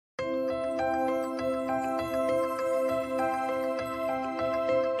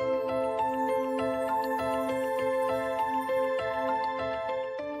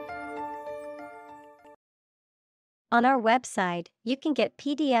On our website, you can get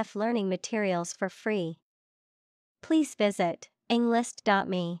PDF learning materials for free. Please visit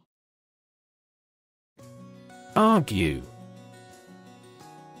englist.me. Argue.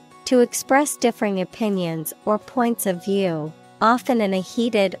 To express differing opinions or points of view, often in a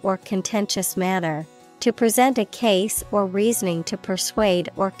heated or contentious manner, to present a case or reasoning to persuade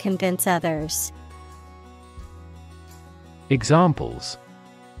or convince others. Examples: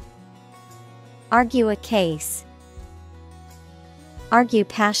 Argue a case. Argue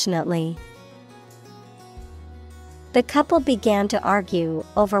passionately. The couple began to argue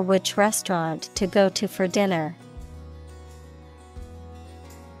over which restaurant to go to for dinner.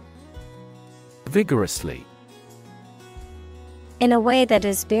 Vigorously. In a way that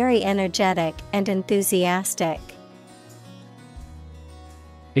is very energetic and enthusiastic.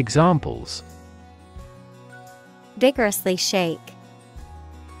 Examples: Vigorously shake.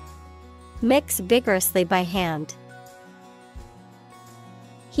 Mix vigorously by hand.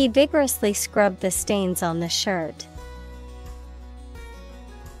 He vigorously scrubbed the stains on the shirt.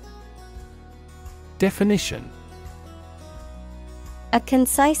 Definition: A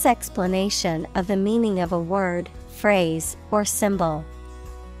concise explanation of the meaning of a word, phrase, or symbol.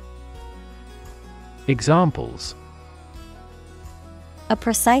 Examples: A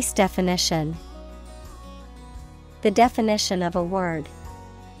precise definition. The definition of a word.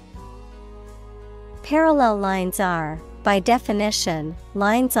 Parallel lines are, by definition,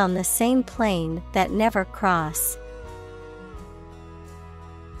 lines on the same plane that never cross.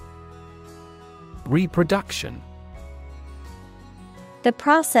 Reproduction. The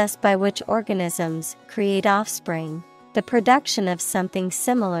process by which organisms create offspring, the production of something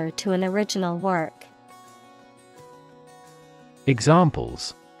similar to an original work.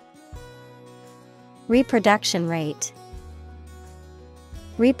 Examples: Reproduction rate.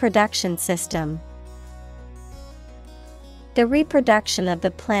 Reproduction system. The reproduction of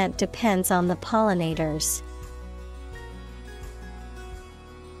the plant depends on the pollinators.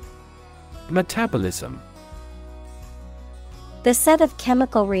 Metabolism. The set of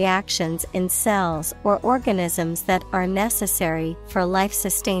chemical reactions in cells or organisms that are necessary for life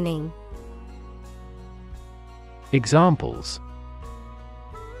sustaining. Examples: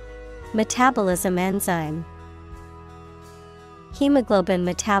 Metabolism enzyme. Hemoglobin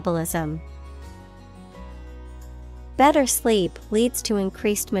metabolism. Better sleep leads to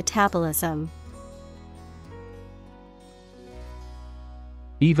increased metabolism.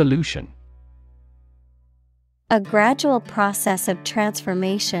 Evolution. A gradual process of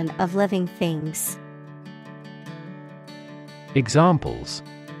transformation of living things. Examples: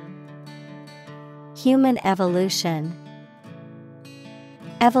 Human evolution.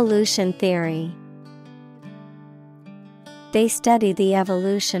 Evolution theory. They study the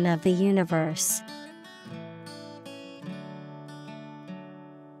evolution of the universe.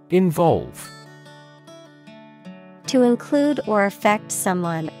 Involve. To include or affect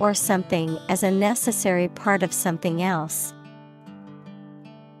someone or something as a necessary part of something else.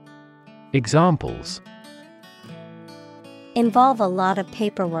 Examples: Involve a lot of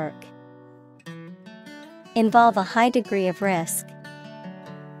paperwork. Involve a high degree of risk.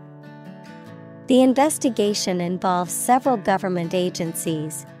 The investigation involves several government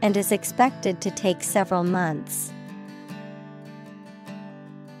agencies and is expected to take several months.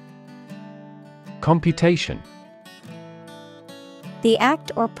 Computation. The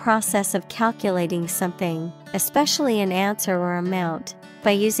act or process of calculating something, especially an answer or amount,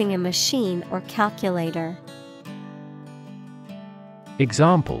 by using a machine or calculator.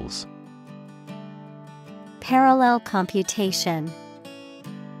 Examples: Parallel computation.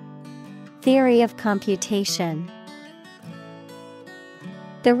 Theory of computation.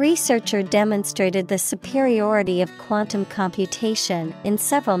 The researcher demonstrated the superiority of quantum computation in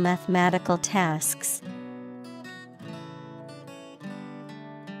several mathematical tasks.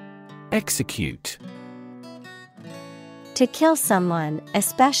 Execute. To kill someone,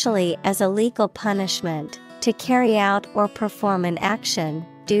 especially as a legal punishment, to carry out or perform an action,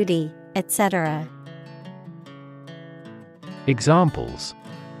 duty, etc. Examples: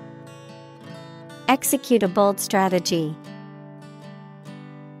 Execute a bold strategy.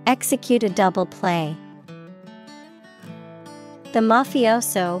 Execute a double play. The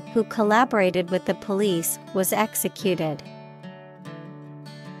mafioso who collaborated with the police was executed.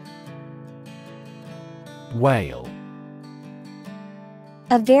 Whale.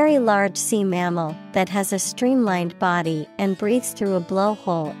 A very large sea mammal that has a streamlined body and breathes through a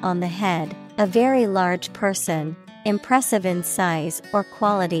blowhole on the head. A very large person, impressive in size or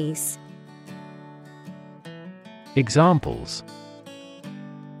qualities. Examples: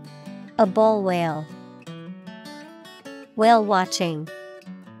 A bull whale. Whale watching.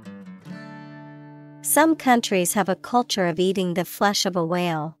 Some countries have a culture of eating the flesh of a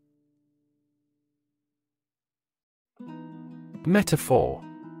whale. Metaphor.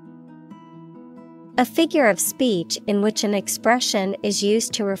 A figure of speech in which an expression is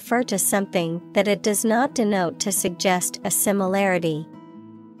used to refer to something that it does not denote to suggest a similarity.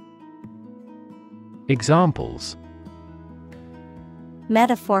 Examples: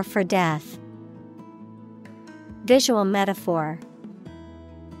 Metaphor for death. Visual metaphor.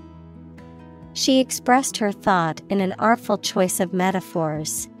 She expressed her thought in an artful choice of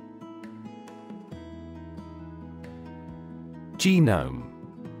metaphors. Genome.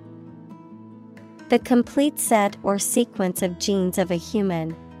 The complete set or sequence of genes of a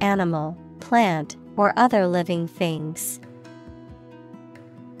human, animal, plant, or other living things.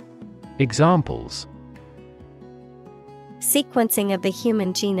 Examples: Sequencing of the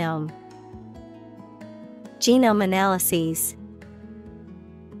human genome. Genome analyses.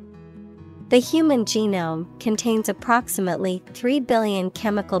 The human genome contains approximately 3 billion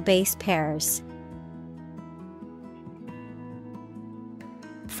chemical base pairs.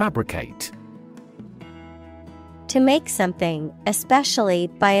 Fabricate. To make something, especially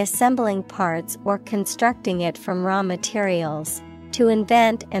by assembling parts or constructing it from raw materials. To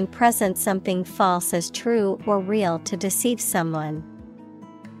invent and present something false as true or real to deceive someone.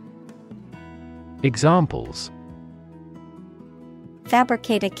 Examples: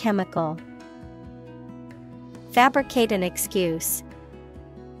 Fabricate a chemical. Fabricate an excuse.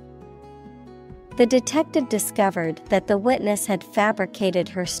 The detective discovered that the witness had fabricated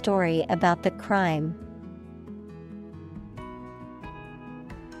her story about the crime.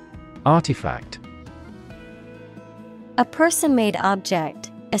 Artifact. A person-made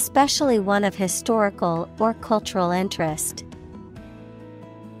object, especially one of historical or cultural interest.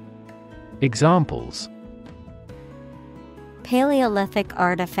 Examples: Paleolithic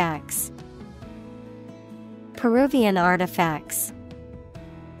artifacts. Peruvian artifacts.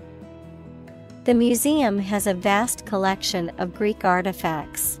 The museum has a vast collection of Greek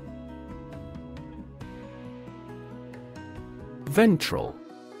artifacts. Ventral.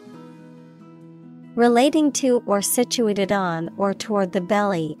 Relating to or situated on or toward the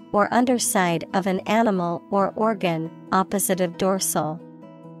belly or underside of an animal or organ, opposite of dorsal.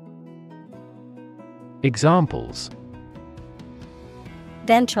 Examples: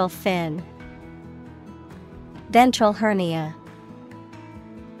 Ventral fin. Ventral hernia.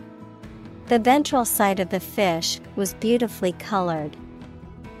 The ventral side of the fish was beautifully colored.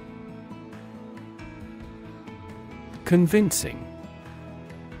 Convincing.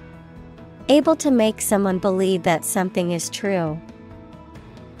 Able to make someone believe that something is true.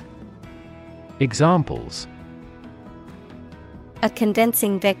 Examples: A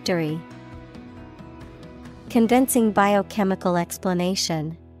convincing victory. Convincing biochemical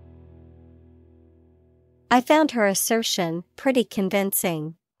explanation. I found her assertion pretty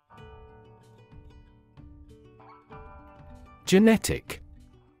convincing. Genetic.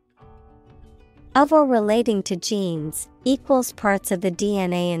 Of or relating to genes, equals parts of the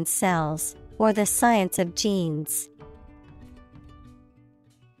DNA in cells, or the science of genes.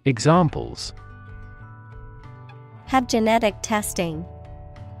 Examples: Have genetic testing.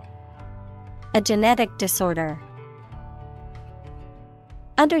 A genetic disorder.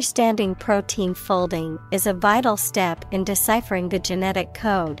 Understanding protein folding is a vital step in deciphering the genetic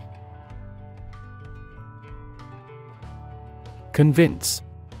code. Convince.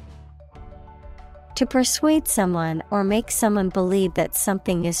 To persuade someone or make someone believe that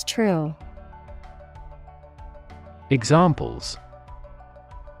something is true. Examples: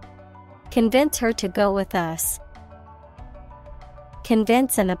 Convince her to go with us.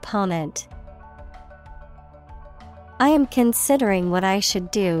 Convince an opponent. I am considering what I should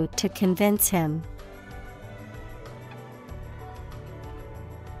do to convince him.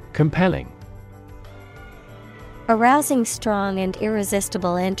 Compelling. Arousing strong and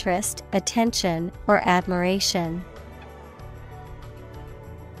irresistible interest, attention, or admiration.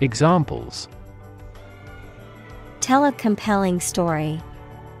 Examples: Tell a compelling story.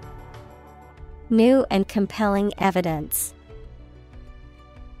 New and compelling evidence.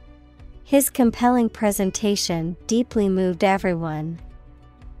 His compelling presentation deeply moved everyone.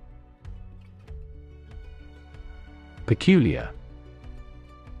 Peculiar.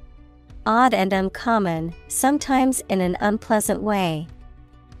 Odd and uncommon, sometimes in an unpleasant way.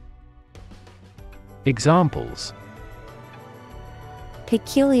 Examples: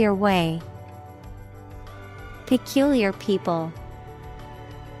 Peculiar way. Peculiar people.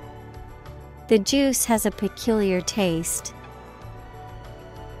 The juice has a peculiar taste.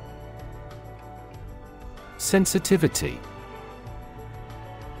 Sensitivity.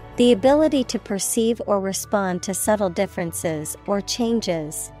 The ability to perceive or respond to subtle differences or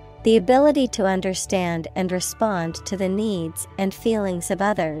changes. The ability to understand and respond to the needs and feelings of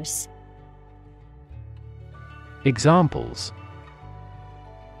others. Examples: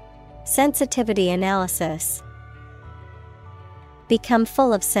 sensitivity analysis. Become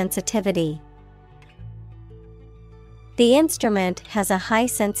full of sensitivity. The instrument has a high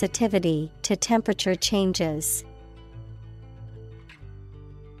sensitivity to temperature changes.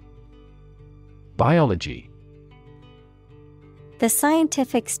 Biology. The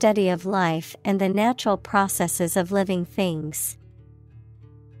scientific study of life and the natural processes of living things.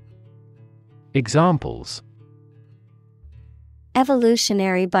 Examples: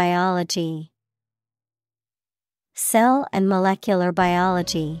 evolutionary biology, cell and molecular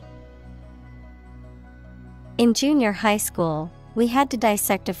biology. In junior high school, we had to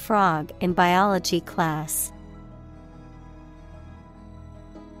dissect a frog in biology class.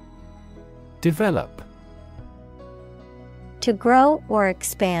 Develop. To grow or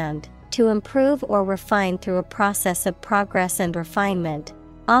expand, to improve or refine through a process of progress and refinement,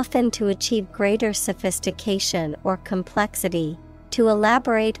 often to achieve greater sophistication or complexity, to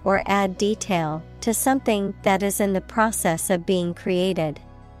elaborate or add detail to something that is in the process of being created.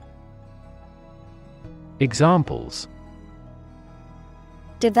 Examples: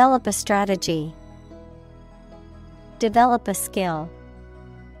 develop a strategy, develop a skill.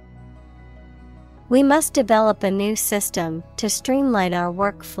 We must develop a new system to streamline our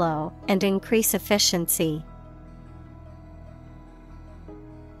workflow and increase efficiency.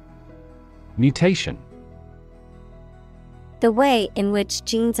 Mutation. The way in which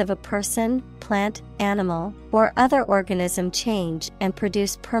genes of a person, plant, animal, or other organism change and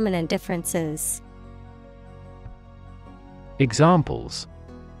produce permanent differences. Examples: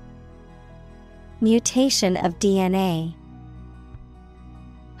 mutation of DNA,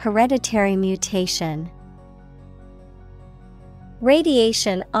 hereditary mutation.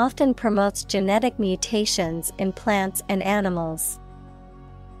 Radiation often promotes genetic mutations in plants and animals.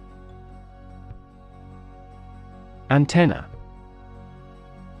 Antenna.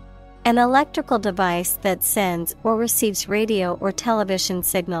 An electrical device that sends or receives radio or television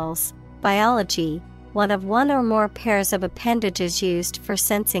signals. Biology, one or more pairs of appendages used for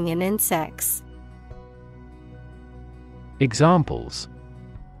sensing in insects. Examples: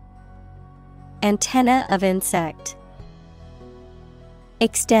 antenna of insect,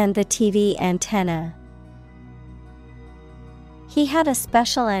 extend the TV antenna. He had a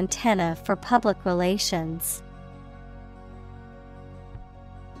special antenna for public relations.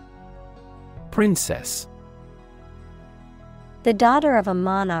 Princess. The daughter of a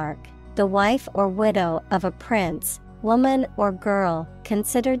monarch, the wife or widow of a prince, woman or girl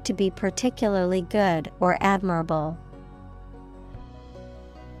considered to be particularly good or admirable.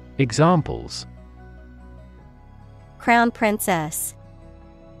 Examples: crown princess,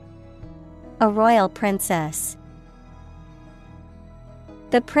 a royal princess.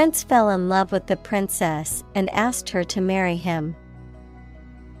 The prince fell in love with the princess and asked her to marry him.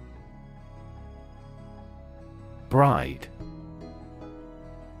 Bride.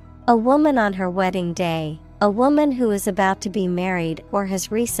 A woman on her wedding day, a woman who is about to be married or has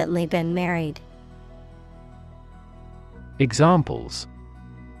recently been married. Examples: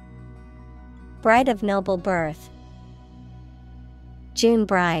 bride of noble birth, June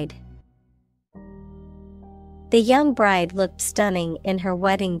bride. The young bride looked stunning in her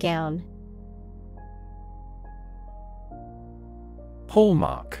wedding gown.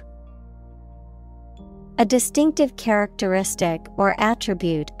 Hallmark. A distinctive characteristic or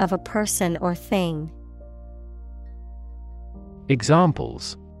attribute of a person or thing.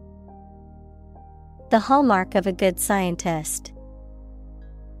 Examples: the hallmark of a good scientist,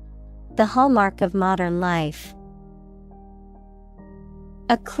 the hallmark of modern life.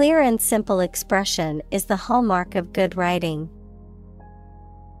 A clear and simple expression is the hallmark of good writing.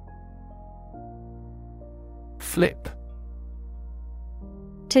 Flip.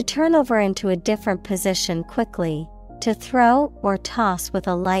 To turn over into a different position quickly, to throw or toss with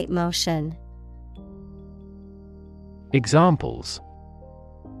a light motion. Examples: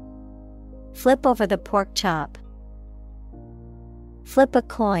 flip over the pork chop, flip a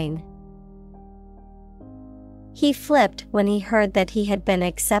coin. He flipped when he heard that he had been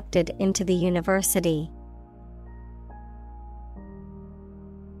accepted into the university.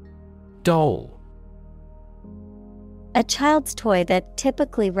 Doll. A child's toy that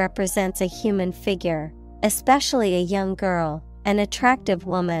typically represents a human figure, especially a young girl, an attractive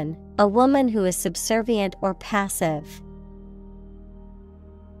woman, a woman who is subservient or passive.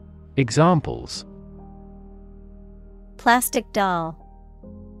 Examples: plastic doll,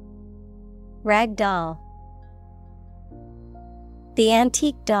 Rag doll. The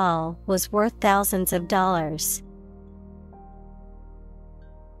antique doll was worth thousands of dollars.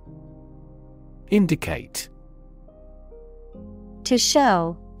 Indicate. To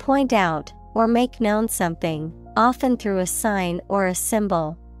show, point out, or make known something, often through a sign or a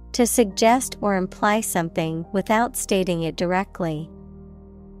symbol, to suggest or imply something without stating it directly.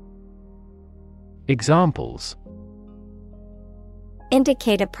 Examples.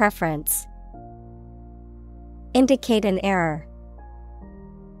 Indicate a preference. Indicate an error.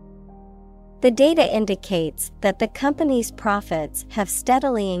 The data indicates that the company's profits have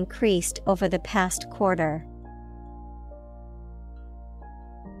steadily increased over the past quarter.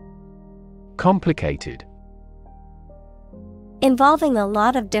 Complicated. Involving a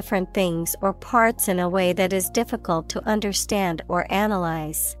lot of different things or parts in a way that is difficult to understand or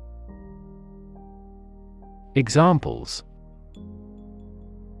analyze. Examples.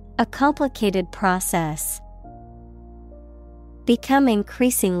 A complicated process. Become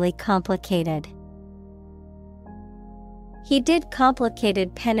increasingly complicated. He did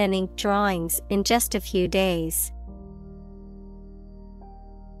complicated pen and ink drawings in just a few days.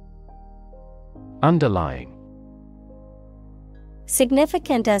 Underlying.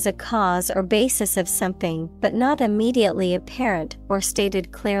 Significant as a cause or basis of something, but not immediately apparent or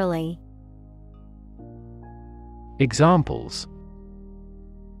stated clearly. Examples.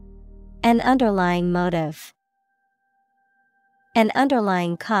 An underlying motive. An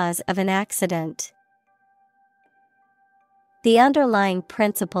underlying cause of an accident. The underlying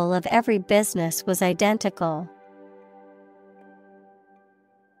principle of every business was identical.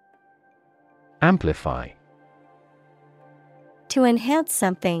 Amplify. To enhance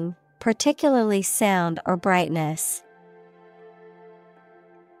something, particularly sound or brightness.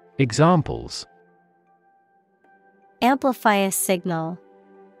 Examples. Amplify a signal.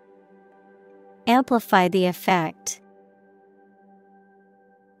 Amplify the effect.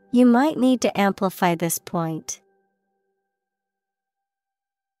 You might need to amplify this point.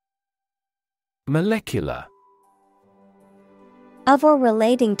 Molecular. Of or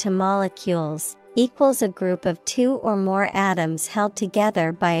relating to molecules, equals a group of two or more atoms held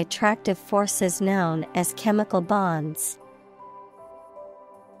together by attractive forces known as chemical bonds.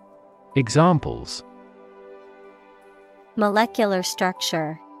 Examples. Molecular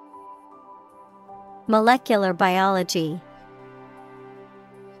structure. Molecular biology.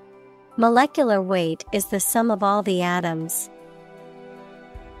 Molecular weight is the sum of all the atoms.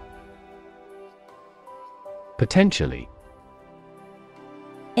 Potentially.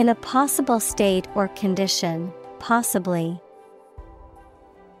 In a possible state or condition, possibly.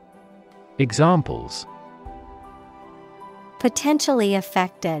 Examples. Potentially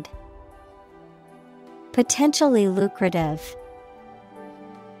affected. Potentially lucrative.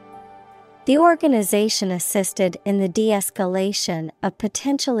 The organization assisted in the de-escalation of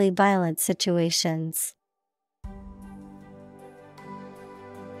potentially violent situations.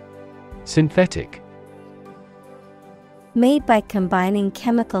 Synthetic. Made by combining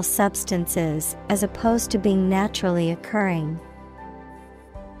chemical substances as opposed to being naturally occurring.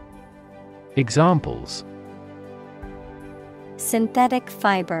 Examples. Synthetic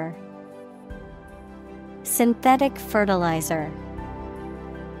fiber. Synthetic fertilizer.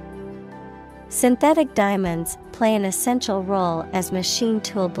 Synthetic diamonds play an essential role as machine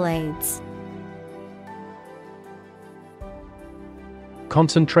tool blades.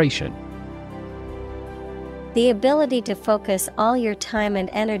 Concentration. The ability to focus all your time and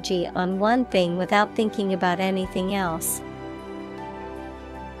energy on one thing without thinking about anything else.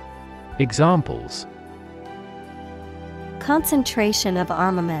 Examples. Concentration of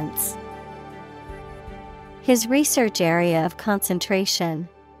armaments. His research area of concentration.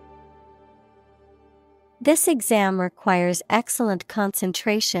 This exam requires excellent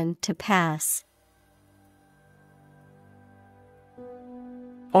concentration to pass.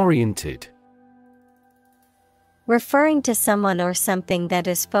 Oriented. Referring to someone or something that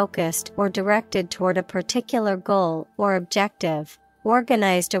is focused or directed toward a particular goal or objective,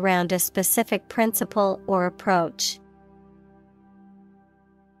 organized around a specific principle or approach.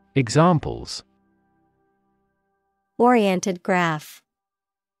 Examples. Oriented graph.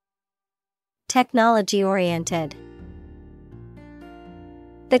 Technology-oriented.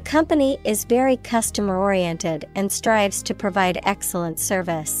 The company is very customer-oriented and strives to provide excellent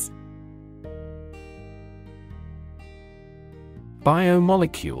service.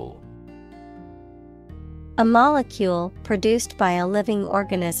 Biomolecule. A molecule produced by a living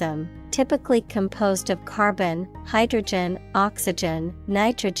organism, typically composed of carbon, hydrogen, oxygen,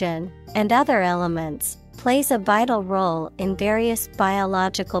 nitrogen, and other elements, plays a vital role in various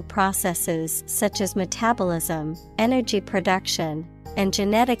biological processes such as metabolism, energy production, and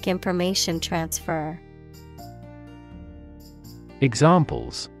genetic information transfer.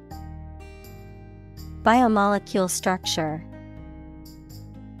 Examples: biomolecule structure,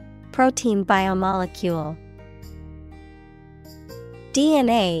 protein biomolecule.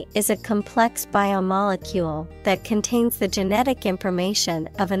 DNA is a complex biomolecule that contains the genetic information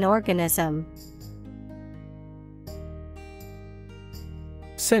of an organism.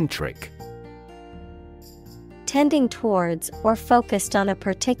 Centric. Tending towards or focused on a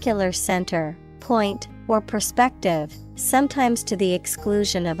particular center, point, or perspective, sometimes to the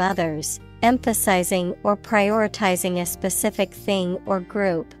exclusion of others, emphasizing or prioritizing a specific thing or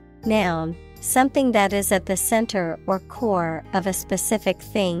group. Noun, something that is at the center or core of a specific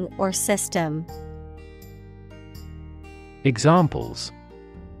thing or system. Examples: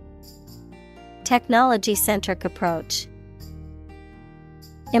 technology-centric approach,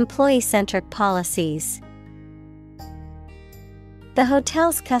 employee-centric policies. The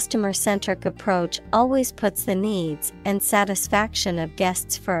hotel's customer-centric approach always puts the needs and satisfaction of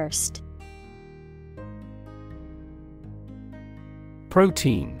guests first.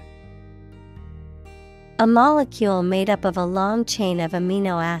 Protein. A molecule made up of a long chain of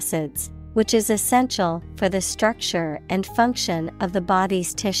amino acids, which is essential for the structure and function of the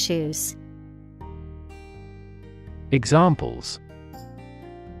body's tissues. Examples: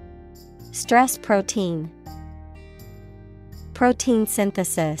 stress protein, protein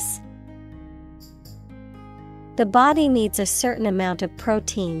synthesis. The body needs a certain amount of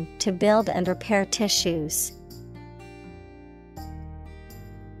protein to build and repair tissues.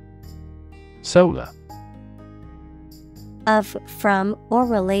 Solar. Of, from, or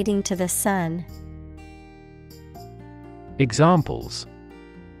relating to the sun. Examples: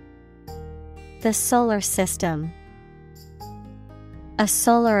 the solar system, a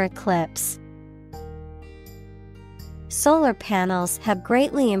solar eclipse. Solar panels have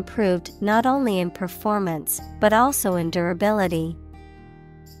greatly improved not only in performance but also in durability.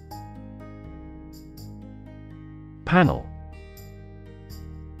 Panel.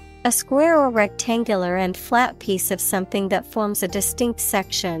 A square or rectangular and flat piece of something that forms a distinct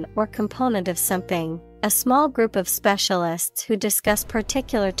section or component of something, a small group of specialists who discuss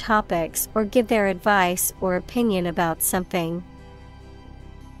particular topics or give their advice or opinion about something.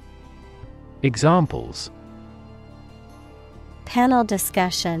 Examples: panel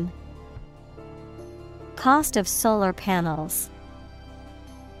discussion, cost of solar panels.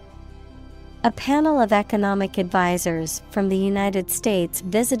 A panel of economic advisors from the United States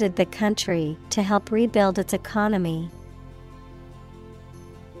visited the country to help rebuild its economy.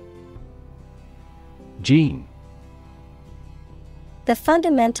 Gene. The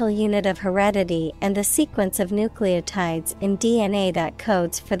fundamental unit of heredity and the sequence of nucleotides in DNA that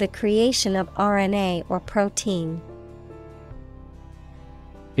codes for the creation of RNA or protein.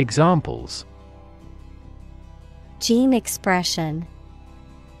 Examples: gene expression,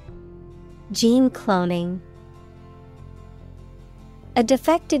 gene cloning. A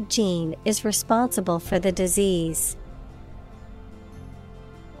defective gene is responsible for the disease.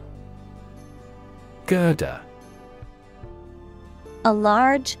 Girder. A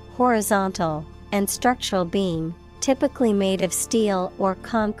large, horizontal, and structural beam, typically made of steel or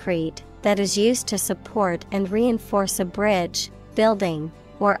concrete, that is used to support and reinforce a bridge, building,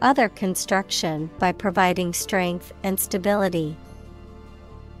 or other construction by providing strength and stability.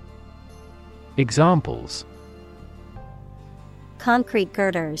 Examples: concrete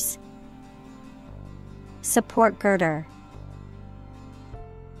girders, support girder.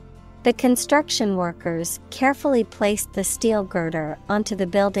 The construction workers carefully placed the steel girder onto the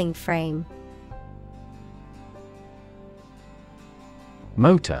building frame.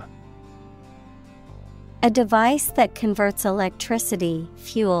 Motor. A device that converts electricity,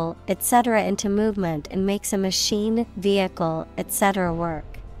 fuel, etc. into movement and makes a machine, vehicle, etc. work.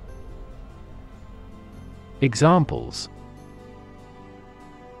 Examples: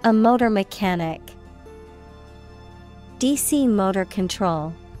 a motor mechanic, DC motor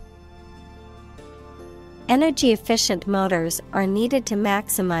control. Energy-efficient motors are needed to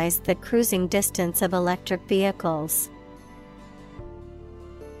maximize the cruising distance of electric vehicles.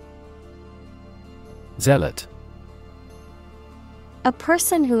 Zealot. A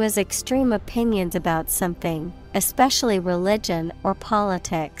person who has extreme opinions about something, especially religion or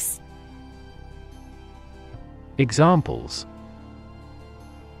politics. Examples: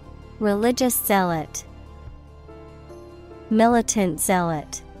 religious zealot, militant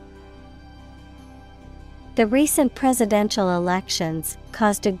zealot. The recent presidential elections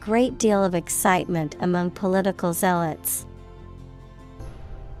caused a great deal of excitement among political zealots.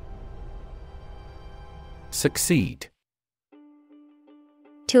 Succeed.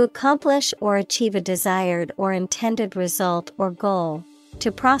 To accomplish or achieve a desired or intended result or goal.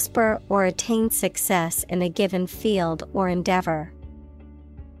 To prosper or attain success in a given field or endeavor.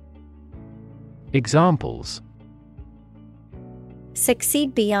 Examples: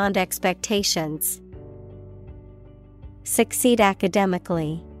 succeed beyond expectations. Succeed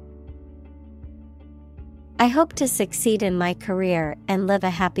academically. I hope to succeed in my career and live a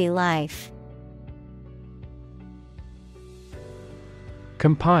happy life.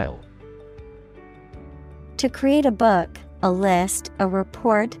 Compile. To create a book, a list, a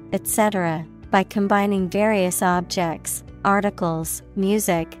report, etc., by combining various objects, articles,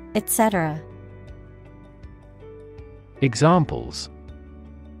 music, etc. Examples: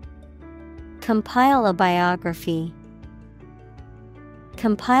 compile a biography.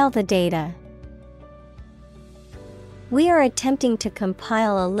 Compile the data. We are attempting to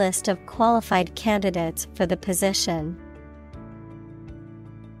compile a list of qualified candidates for the position.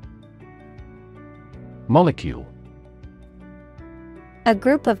 Molecule. A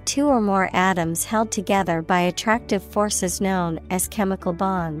group of two or more atoms held together by attractive forces known as chemical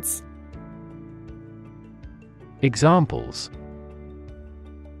bonds. Examples: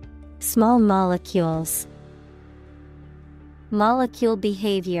 small molecules. Molecule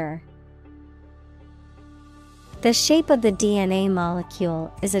behavior. The shape of the DNA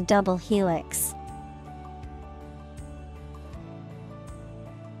molecule is a double helix.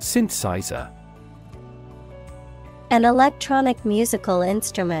 Synthesizer. An electronic musical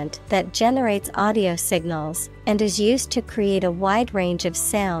instrument that generates audio signals and is used to create a wide range of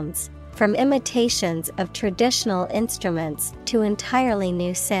sounds, from imitations of traditional instruments to entirely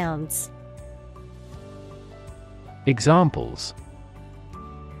new sounds. Examples: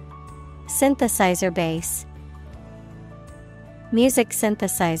 synthesizer bass. Music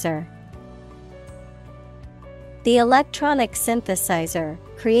synthesizer. The electronic synthesizer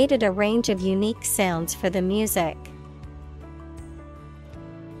created a range of unique sounds for the music.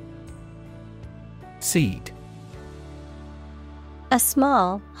 Seed. A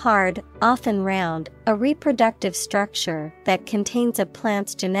small, hard, often round, a reproductive structure that contains a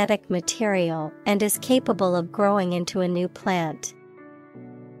plant's genetic material and is capable of growing into a new plant.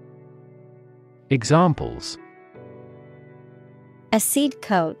 Examples: a seed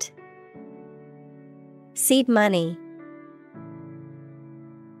coat. Seed money.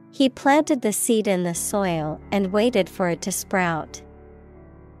 He planted the seed in the soil and waited for it to sprout.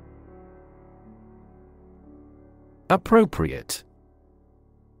 Appropriate.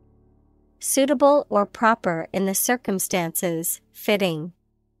 Suitable or proper in the circumstances, fitting.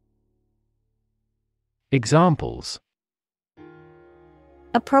 Examples: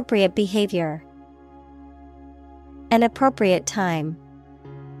 appropriate behavior. An appropriate time.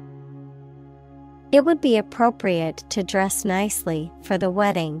 It would be appropriate to dress nicely for the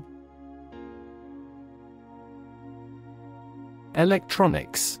wedding.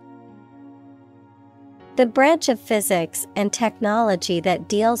 Electronics. The branch of physics and technology that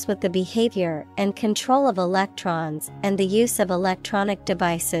deals with the behavior and control of electrons and the use of electronic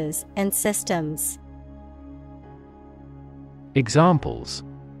devices and systems. Examples: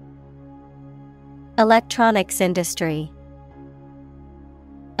 electronics industry.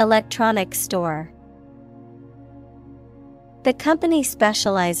 Electronics store. The company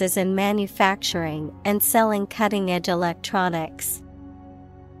specializes in manufacturing and selling cutting-edge electronics.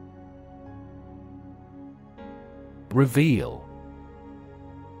 Reveal.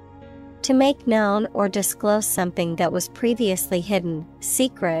 To make known or disclose something that was previously hidden,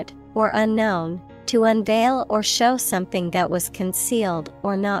 secret, or unknown, to unveil or show something that was concealed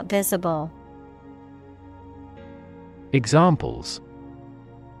or not visible. Examples: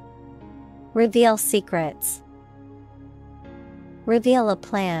 reveal secrets. Reveal a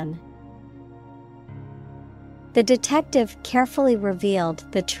plan. The detective carefully revealed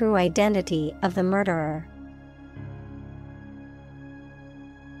the true identity of the murderer.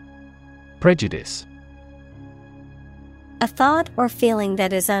 Prejudice. A thought or feeling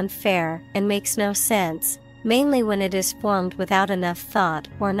that is unfair and makes no sense, mainly when it is formed without enough thought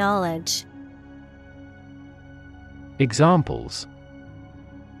or knowledge. Examples: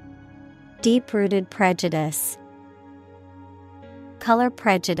 deep-rooted prejudice. Color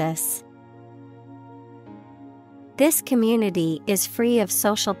prejudice. This community is free of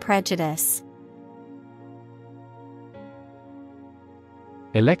social prejudice.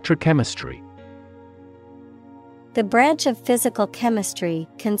 Electrochemistry. The branch of physical chemistry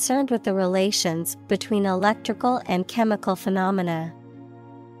concerned with the relations between electrical and chemical phenomena.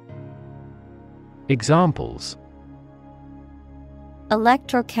 Examples: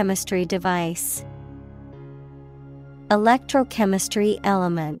 electrochemistry device, electrochemistry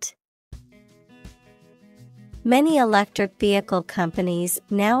element. Many electric vehicle companies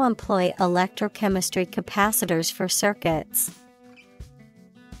now employ electrochemistry capacitors for circuits.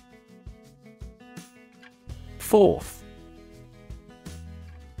 Forth.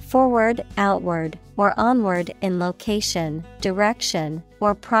 Forward, outward, or onward in location, direction,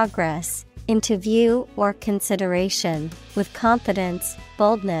 or progress, into view or consideration, with confidence,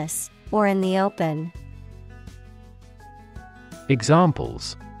 boldness, or in the open.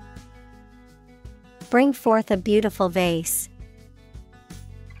 Examples: bring forth a beautiful vase,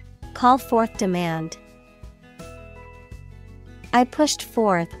 call forth demand. I pushed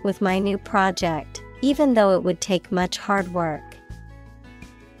forth with my new project, even though it would take much hard work.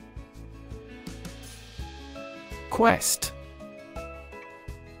 Quest.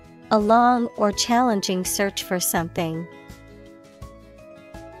 A long or challenging search for something.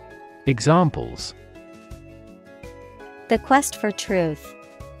 Examples: the quest for truth,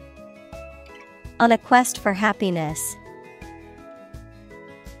 on a quest for happiness.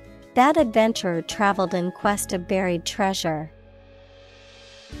 That adventurer traveled in quest of buried treasure.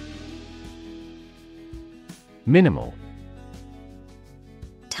 Minimal.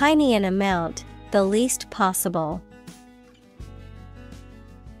 Tiny in amount, the least possible.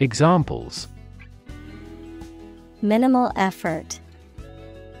 Examples: minimal effort,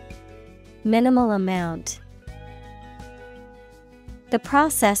 minimal amount. The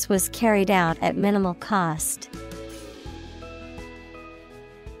process was carried out at minimal cost.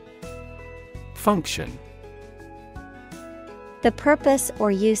 Function. The purpose or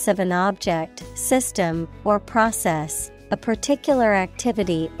use of an object, system, or process, a particular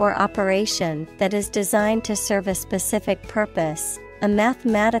activity or operation that is designed to serve a specific purpose, a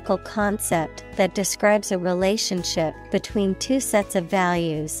mathematical concept that describes a relationship between two sets of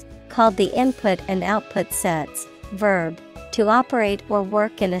values, called the input and output sets. Verb, to operate or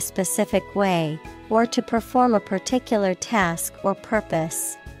work in a specific way, or to perform a particular task or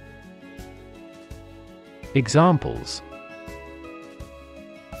purpose. Examples: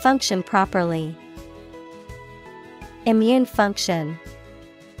 function properly, immune function.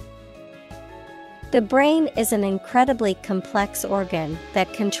 The brain is an incredibly complex organ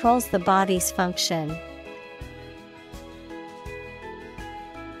that controls the body's function.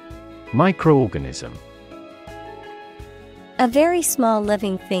 Microorganism. A very small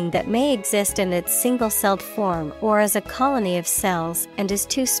living thing that may exist in its single-celled form or as a colony of cells and is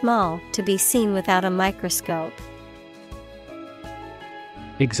too small to be seen without a microscope.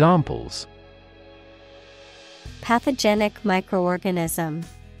 Examples: pathogenic microorganism,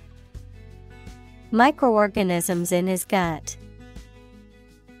 microorganisms in his gut.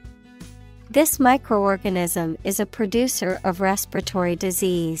 This microorganism is a producer of respiratory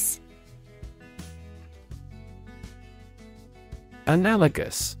disease.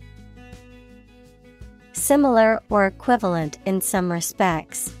 Analogous. Similar or equivalent in some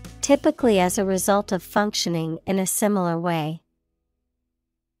respects, typically as a result of functioning in a similar way.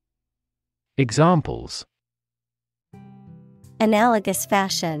 Examples: analogous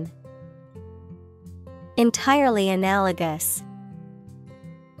fashion, entirely analogous.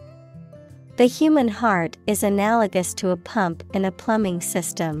 The human heart is analogous to a pump in a plumbing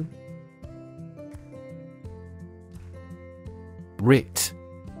system. Writ.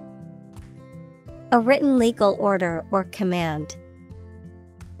 A written legal order or command.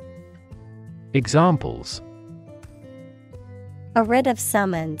 Examples: a writ of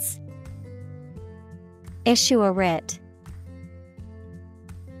summons, issue a writ.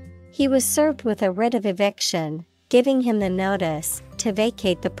 He was served with a writ of eviction, giving him the notice to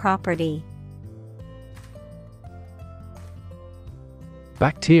vacate the property.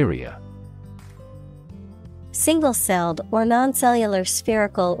 Bacteria. Single-celled or non-cellular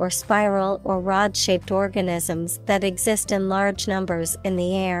spherical or spiral or rod-shaped organisms that exist in large numbers in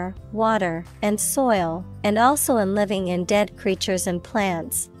the air, water, and soil, and also in living and dead creatures and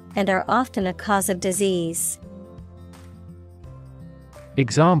plants, and are often a cause of disease.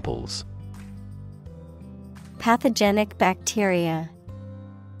 Examples: pathogenic bacteria,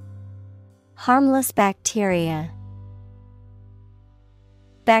 harmless bacteria.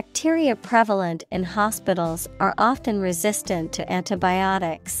 Bacteria prevalent in hospitals are often resistant to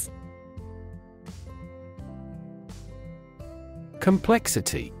antibiotics.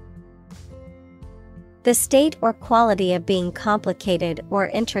 Complexity. The state or quality of being complicated or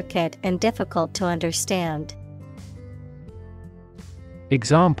intricate and difficult to understand.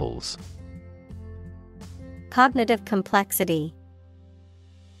 Examples: cognitive complexity,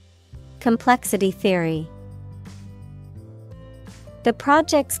 complexity theory. The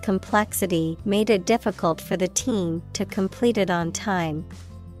project's complexity made it difficult for the team to complete it on time.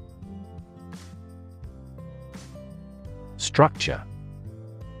 Structure: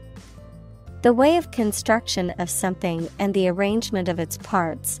 the way of construction of something and the arrangement of its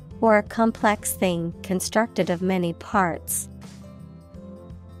parts, or a complex thing constructed of many parts.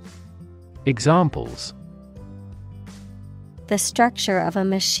 Examples: the structure of a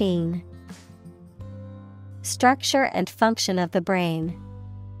machine, structure and function of the brain.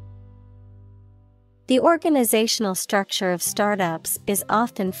 The organizational structure of startups is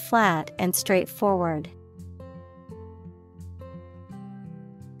often flat and straightforward.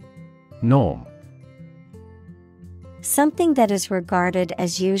 Norm: something that is regarded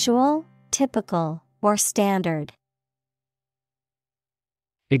as usual, typical, or standard.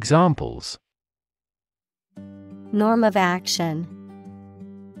 Examples: norm of action,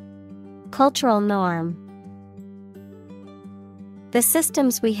 cultural norm. The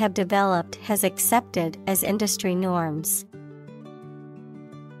systems we have developed has accepted as industry norms.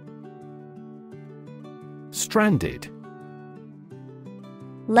 Stranded: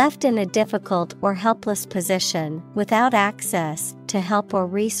 left in a difficult or helpless position without access to help or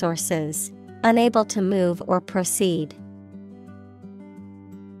resources, unable to move or proceed.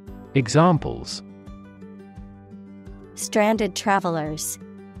 Examples: stranded travelers,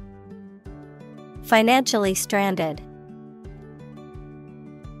 financially stranded.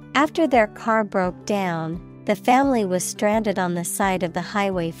 After their car broke down, the family was stranded on the side of the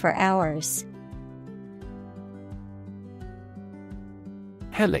highway for hours.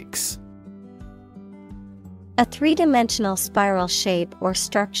 Helix: a three-dimensional spiral shape or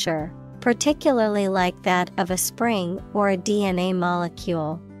structure, particularly like that of a spring or a DNA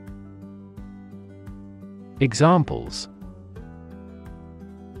molecule. Examples: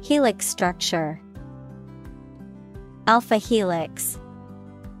 helix structure, alpha helix.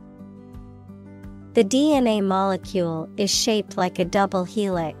 The DNA molecule is shaped like a double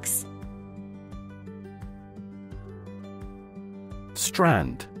helix.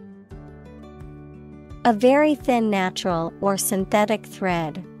 Strand: a very thin natural or synthetic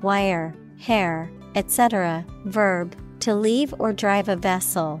thread, wire, hair, etc. Verb, to leave or drive a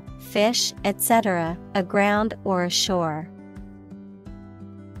vessel, fish, etc., aground or ashore.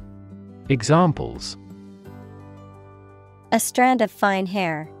 Examples: a strand of fine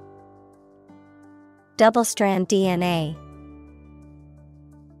hair, double-strand DNA.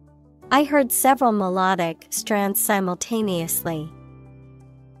 I heard several melodic strands simultaneously.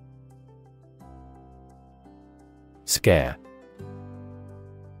 Scare: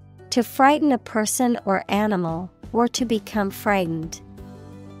 to frighten a person or animal, or to become frightened.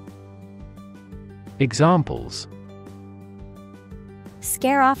 Examples: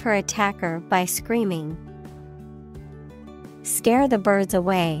 scare off her attacker by screaming, scare the birds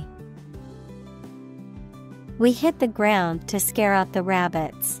away. We hit the ground to scare out the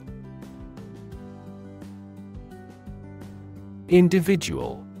rabbits.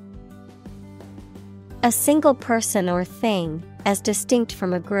 Individual: a single person or thing, as distinct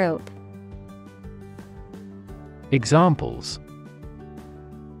from a group. Examples: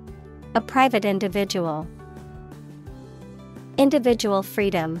 a private individual, individual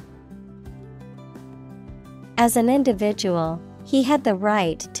freedom. As an individual, he had the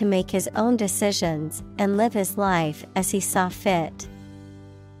right to make his own decisions and live his life as he saw fit.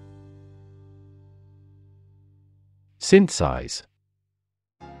 Synthesize: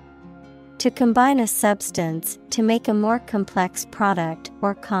 to combine a substance to make a more complex product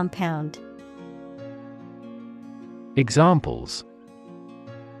or compound. Examples: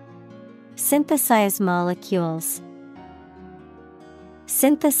 synthesize molecules,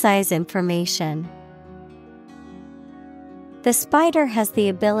 synthesize information. The spider has the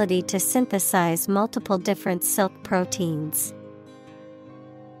ability to synthesize multiple different silk proteins.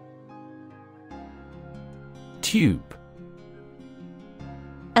 Tube: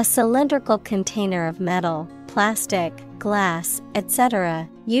 a cylindrical container of metal, plastic, glass, etc.,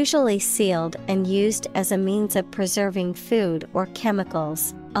 usually sealed and used as a means of preserving food or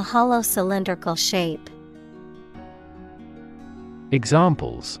chemicals, a hollow cylindrical shape.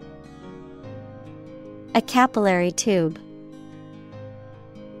 Examples: a capillary tube,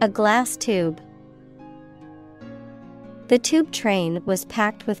 a glass tube. The tube train was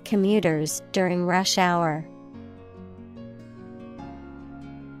packed with commuters during rush hour.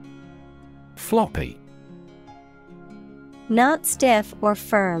 Floppy: not stiff or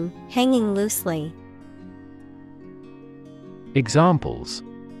firm, hanging loosely. Examples: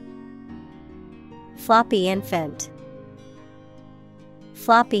 floppy infant,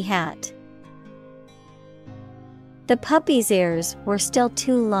 floppy hat. The puppy's ears were still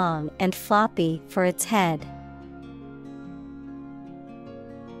too long and floppy for its head.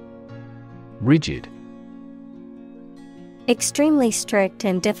 Rigid. Extremely strict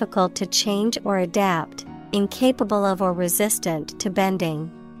and difficult to change or adapt, incapable of or resistant to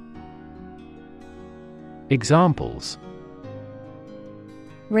bending. Examples: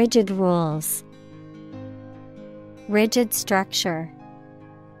 rigid rules, rigid structure.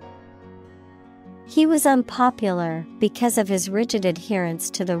 He was unpopular because of his rigid adherence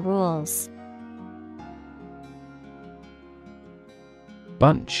to the rules.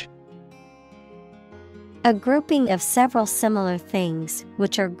 Bunch. A grouping of several similar things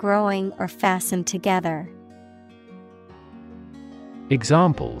which are growing or fastened together.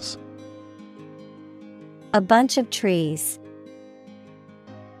 Examples: a bunch of trees,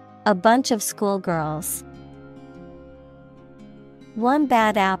 a bunch of schoolgirls. One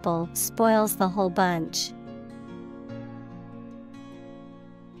bad apple spoils the whole bunch.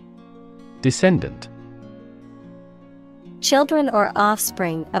 Descendant. Children or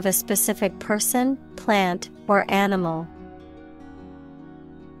offspring of a specific person, plant, or animal.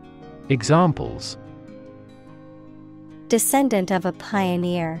 Examples: descendant of a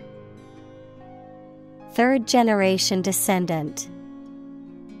pioneer, third generation descendant.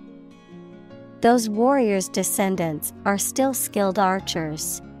 Those warriors' descendants are still skilled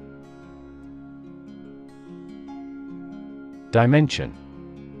archers. Dimension.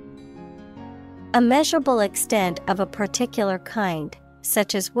 A measurable extent of a particular kind,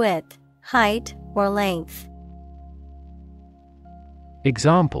 such as width, height, or length.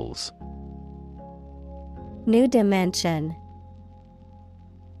 Examples: new dimension,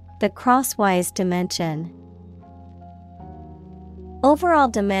 the crosswise dimension. Overall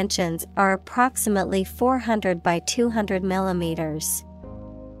dimensions are approximately 400 by 200 millimeters.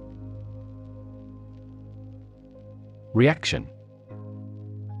 Reaction.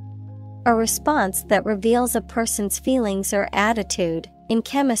 A response that reveals a person's feelings or attitude. In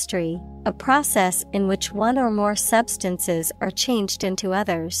chemistry, a process in which one or more substances are changed into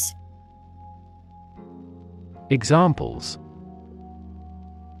others. Examples: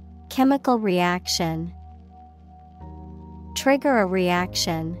 chemical reaction, trigger a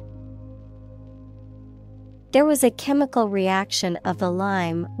reaction. There was a chemical reaction of the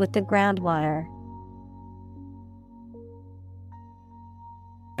lime with the groundwater.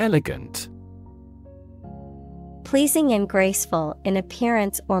 Elegant. Pleasing and graceful in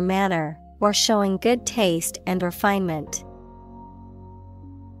appearance or manner, or showing good taste and refinement.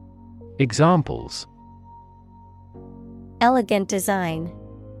 Examples: elegant design,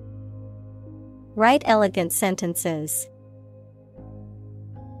 write elegant sentences.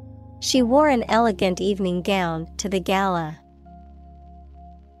 She wore an elegant evening gown to the gala.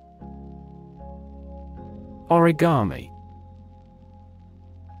 Origami.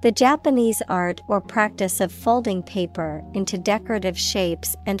 The Japanese art or practice of folding paper into decorative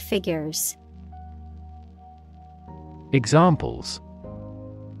shapes and figures. Examples: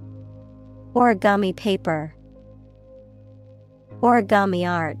 origami paper, origami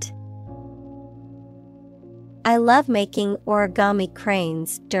art. I love making origami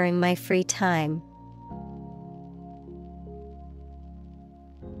cranes during my free time.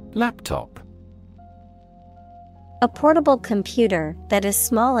 Laptop. A portable computer that is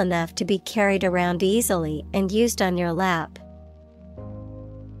small enough to be carried around easily and used on your lap.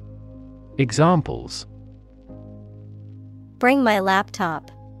 Examples: bring my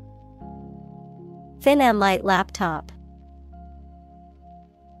laptop, thin and light laptop.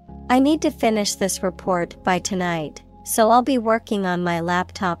 I need to finish this report by tonight, so I'll be working on my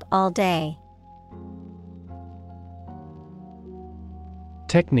laptop all day.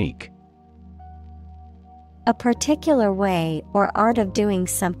 Technique. A particular way or art of doing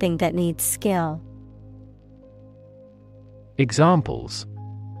something that needs skill. Examples: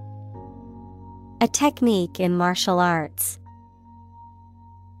 a technique in martial arts.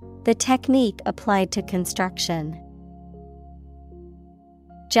 The technique applied to construction.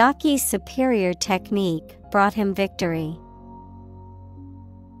 Jockey's superior technique brought him victory.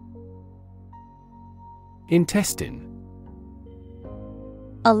 Intestine.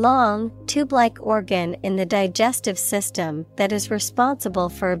 A long, tube-like organ in the digestive system that is responsible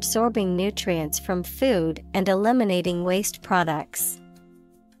for absorbing nutrients from food and eliminating waste products.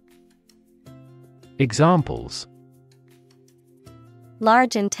 Examples: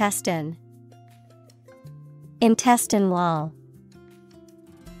 large intestine, intestine wall.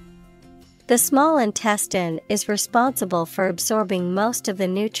 The small intestine is responsible for absorbing most of the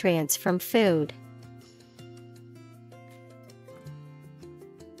nutrients from food.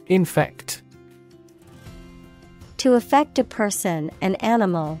 Infect. To affect a person, an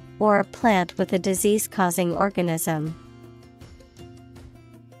animal, or a plant with a disease-causing organism.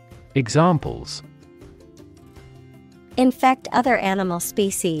 Examples: infect other animal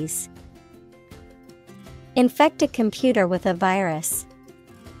species. Infect a computer with a virus.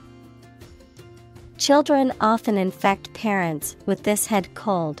 Children often infect parents with this head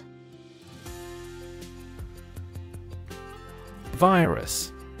cold.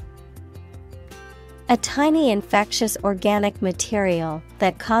 Virus. A tiny infectious organic material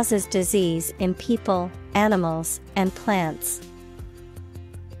that causes disease in people, animals, and plants.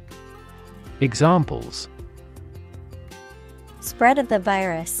 Examples: spread of the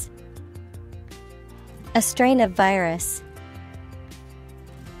virus. A strain of virus.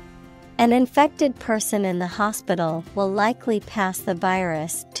 An infected person in the hospital will likely pass the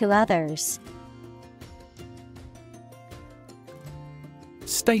virus to others.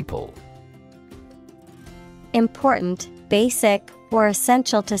 Staple. Important, basic, or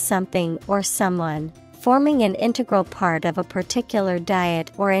essential to something or someone, forming an integral part of a particular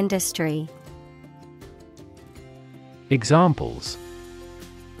diet or industry. Examples: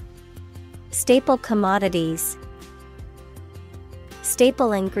 staple commodities.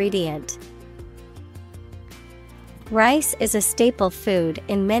 Staple ingredient. Rice is a staple food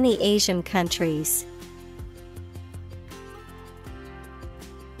in many Asian countries.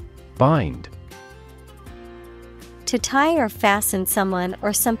 Bind. To tie or fasten someone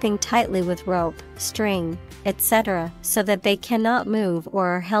or something tightly with rope, string, etc., so that they cannot move or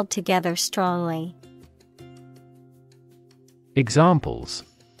are held together strongly. Examples: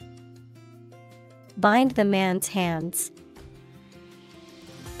 bind the man's hands.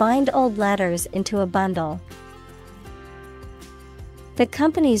 Bind old letters into a bundle. The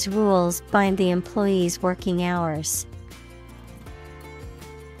company's rules bind the employees' working hours.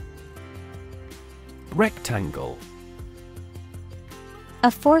 Rectangle.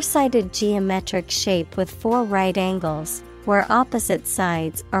 A four-sided geometric shape with four right angles, where opposite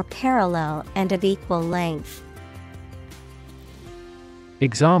sides are parallel and of equal length.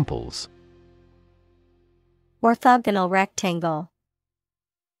 Examples: orthogonal rectangle.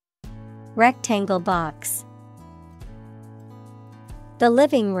 Rectangle box. The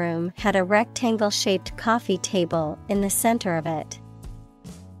living room had a rectangle-shaped coffee table in the center of it.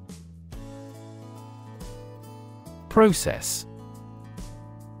 Process.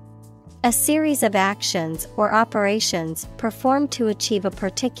 A series of actions or operations performed to achieve a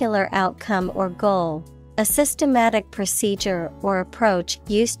particular outcome or goal. A systematic procedure or approach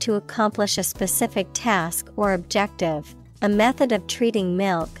used to accomplish a specific task or objective. A method of treating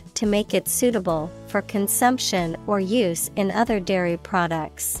milk to make it suitable for consumption or use in other dairy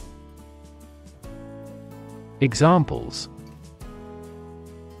products. Examples: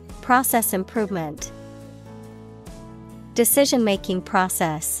 process improvement. Decision-making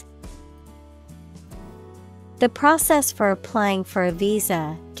process. The process for applying for a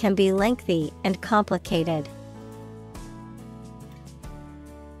visa can be lengthy and complicated.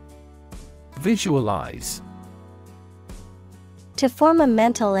 Visualize. To form a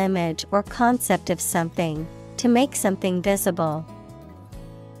mental image or concept of something, to make something visible.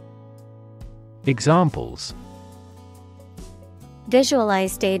 Examples: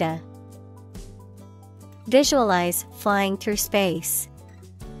 visualize data. Visualize flying through space.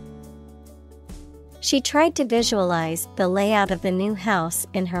 She tried to visualize the layout of the new house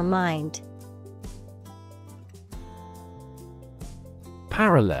in her mind.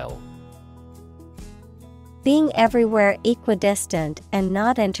 Parallel. Being everywhere equidistant and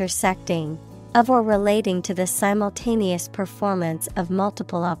not intersecting, of or relating to the simultaneous performance of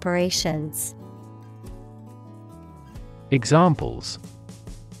multiple operations. Examples: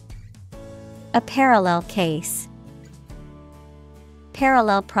 a parallel case.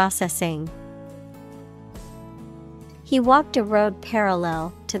 Parallel processing. He walked a road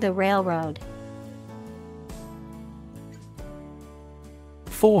parallel to the railroad.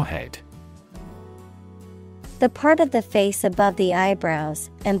 Forehead. The part of the face above the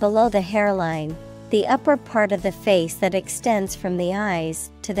eyebrows and below the hairline, the upper part of the face that extends from the eyes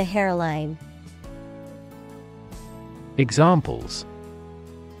to the hairline. Examples: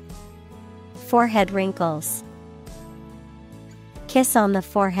 forehead wrinkles. Kiss on the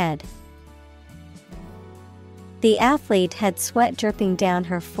forehead. The athlete had sweat dripping down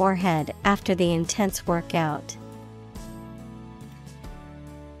her forehead after the intense workout.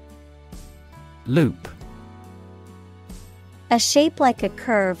 Loop. A shape like a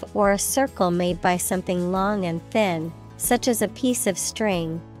curve or a circle made by something long and thin, such as a piece of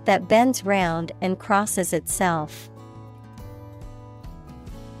string that bends round and crosses itself.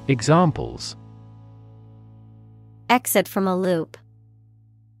 Examples: Exit from a loop.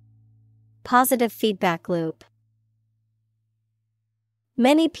 Positive feedback loop.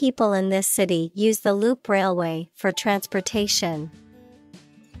 Many people in this city use the loop railway for transportation.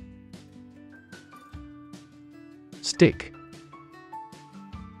 Stick.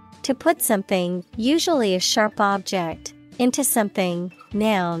 To put something, usually a sharp object, into something,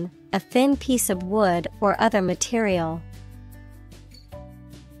 noun, a thin piece of wood or other material.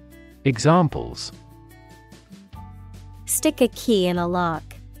 Examples: Stick a key in a lock.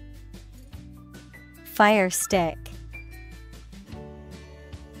 Fire stick.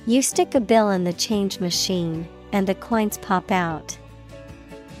 You stick a bill in the change machine, and the coins pop out.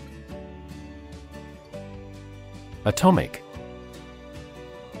 Atomic.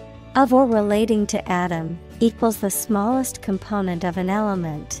 Of or relating to atom, equals the smallest component of an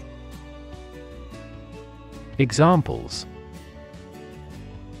element. Examples: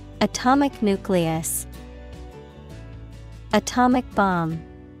 Atomic nucleus. Atomic bomb.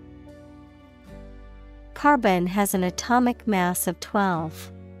 Carbon has an atomic mass of 12.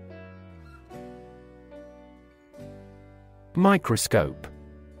 Microscope.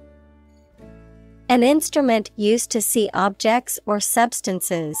 An instrument used to see objects or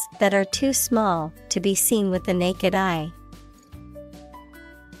substances that are too small to be seen with the naked eye.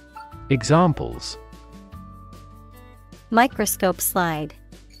 Examples: Microscope slide.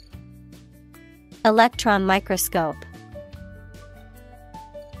 Electron microscope.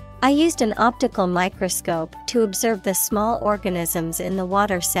 I used an optical microscope to observe the small organisms in the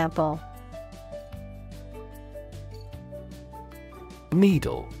water sample.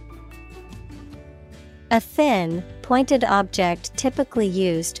 Needle. A thin, pointed object typically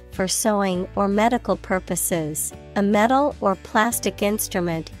used for sewing or medical purposes, a metal or plastic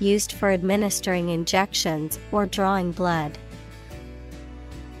instrument used for administering injections or drawing blood.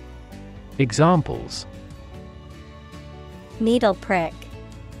 Examples: Needle prick.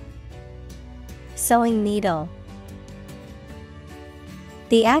 Sewing needle.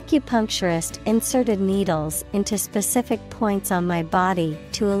 The acupuncturist inserted needles into specific points on my body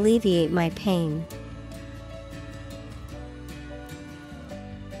to alleviate my pain.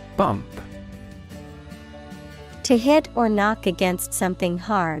 Bump. To hit or knock against something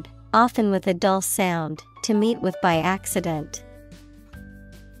hard, often with a dull sound, to meet with by accident.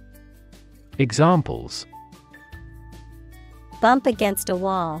 Examples: Bump against a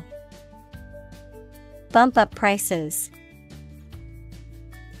wall. Bump up prices.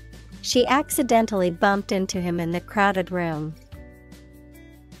 She accidentally bumped into him in the crowded room.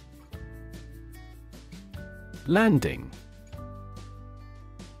 Landing.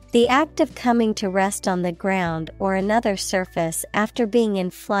 The act of coming to rest on the ground or another surface after being in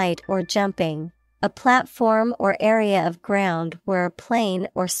flight or jumping, a platform or area of ground where a plane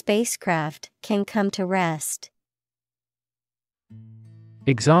or spacecraft can come to rest.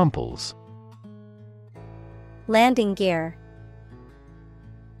 Examples: Landing gear.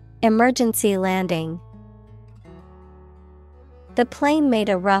 Emergency landing. The plane made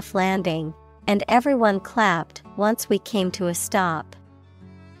a rough landing, and everyone clapped once we came to a stop.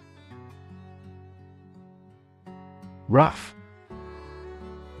 Rough.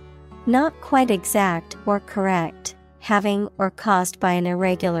 Not quite exact or correct, having or caused by an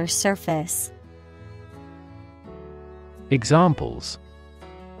irregular surface. Examples: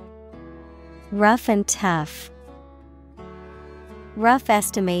 Rough and tough. Rough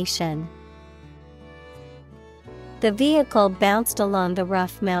estimation. The vehicle bounced along the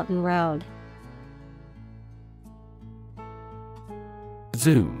rough mountain road.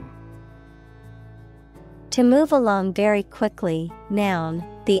 Zoom. To move along very quickly, noun,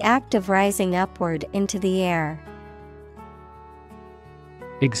 the act of rising upward into the air.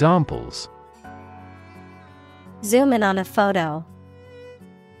 Examples: Zoom in on a photo.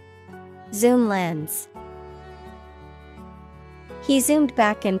 Zoom lens. He zoomed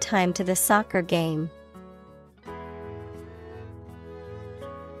back in time to the soccer game.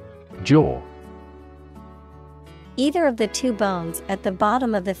 Jaw. Either of the two bones at the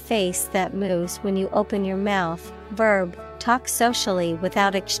bottom of the face that moves when you open your mouth. Verb, talk socially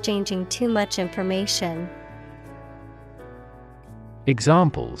without exchanging too much information.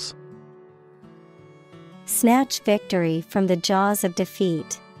 Examples: Snatch victory from the jaws of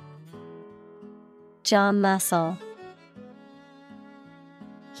defeat. Jaw muscle.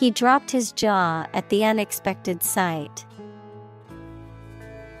 He dropped his jaw at the unexpected sight.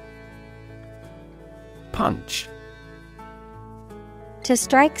 Punch. To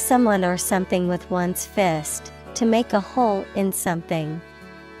strike someone or something with one's fist, to make a hole in something.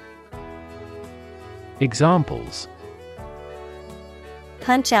 Examples: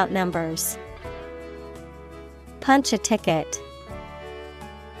 Punch out numbers. Punch a ticket.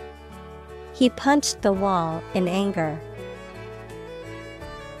 He punched the wall in anger.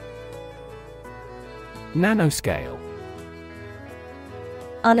 Nanoscale.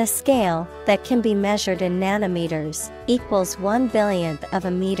 On a scale that can be measured in nanometers, equals 1/1000th of a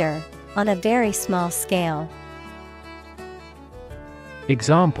meter, on a very small scale.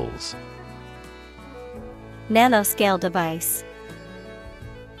 Examples: Nanoscale device.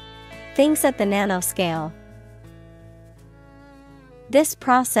 Things at the nanoscale. This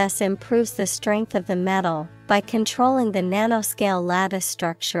process improves the strength of the metal by controlling the nanoscale lattice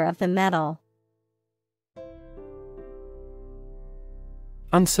structure of the metal.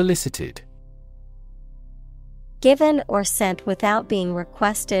 Unsolicited. Given or sent without being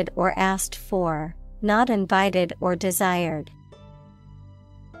requested or asked for, not invited or desired.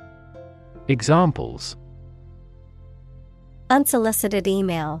 Examples: Unsolicited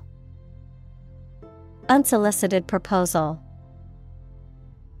email. Unsolicited proposal.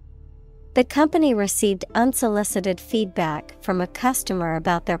 The company received unsolicited feedback from a customer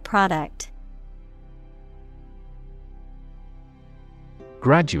about their product.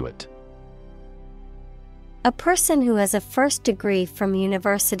 Graduate. A person who has a first degree from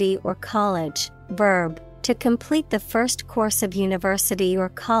university or college. Verb, to complete the first course of university or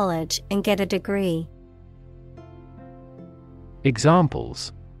college and get a degree.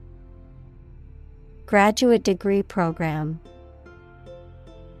 Examples: Graduate degree program.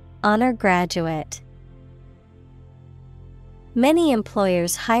 Honor graduate. Many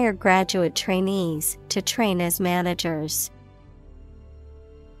employers hire graduate trainees to train as managers.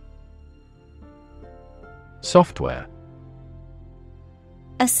 Software.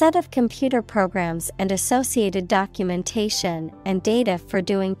 A set of computer programs and associated documentation and data for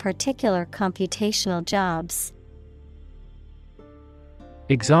doing particular computational jobs.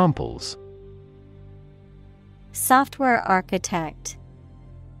 Examples: Software architect.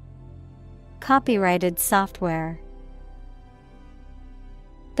 Copyrighted software.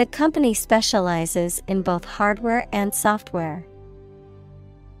 The company specializes in both hardware and software.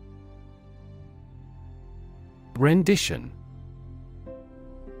 Rendition.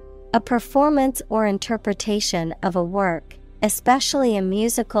 A performance or interpretation of a work, especially a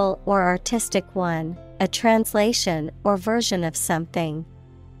musical or artistic one, a translation or version of something.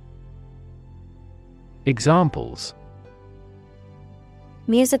 Examples: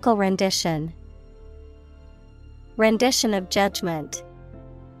 Musical rendition. Rendition of judgment.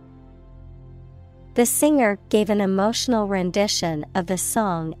 The singer gave an emotional rendition of the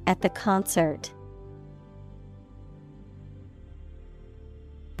song at the concert.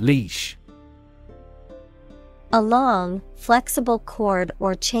 Leash. A long, flexible cord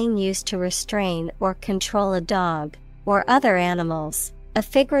or chain used to restrain or control a dog, or other animals, a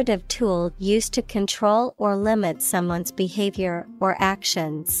figurative tool used to control or limit someone's behavior or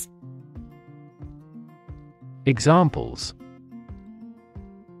actions. Examples: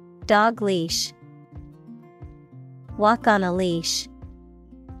 Dog leash. Walk on a leash.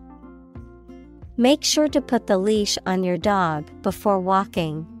 Make sure to put the leash on your dog before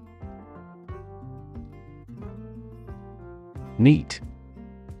walking. Neat.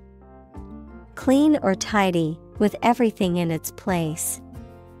 Clean or tidy, with everything in its place.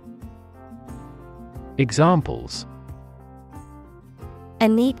 Examples: A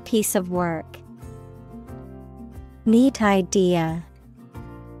neat piece of work. Neat idea.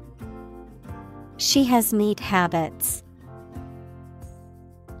 She has neat habits.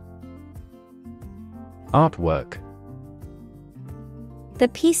 Artwork. The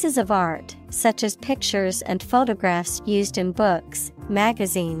pieces of art, such as pictures and photographs used in books,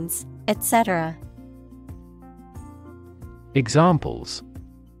 magazines, etc. Examples: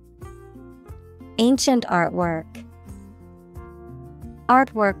 Ancient artwork.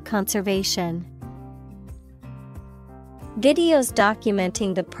 Artwork conservation. Videos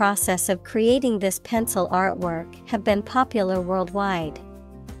documenting the process of creating this pencil artwork have been popular worldwide.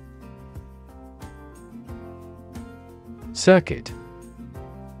 Circuit.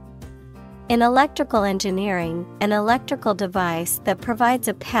 In electrical engineering, an electrical device that provides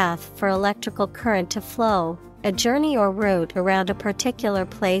a path for electrical current to flow, a journey or route around a particular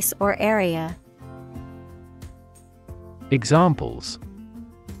place or area. Examples: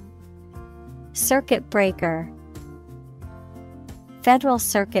 Circuit breaker. Federal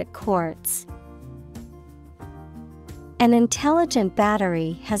Circuit courts. An intelligent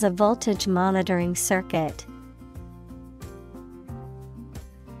battery has a voltage monitoring circuit.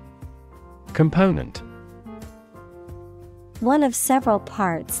 Component. One of several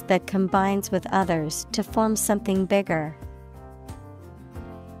parts that combines with others to form something bigger.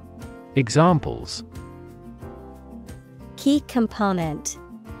 Examples. Key component.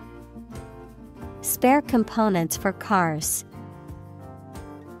 Spare components for cars.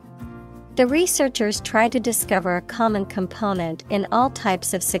 The researchers try to discover a common component in all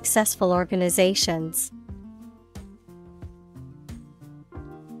types of successful organizations.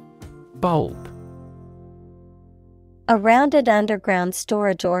 Bulb. A rounded underground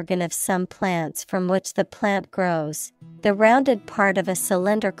storage organ of some plants from which the plant grows, the rounded part of a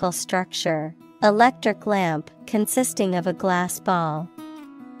cylindrical structure, electric lamp consisting of a glass ball.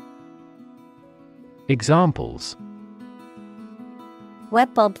 Examples.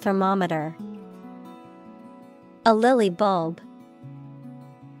 Wet bulb thermometer. A lily bulb.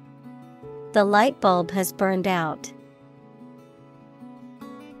 The light bulb has burned out.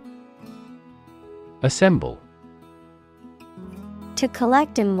 Assemble. To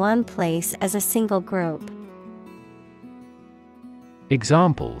collect in one place as a single group.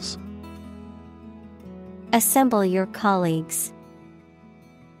 Examples. Assemble your colleagues.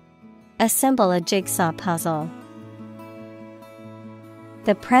 Assemble a jigsaw puzzle.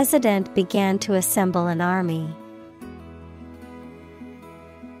 The president began to assemble an army.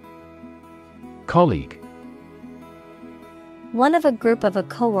 Colleague. One of a group of a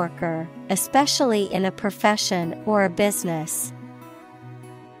coworker, especially in a profession or a business.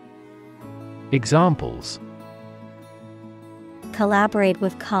 Examples. Collaborate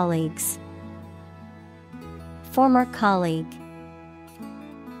with colleagues. Former colleague.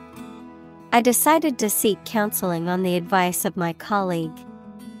 I decided to seek counseling on the advice of my colleague.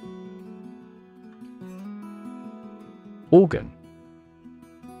 Organ.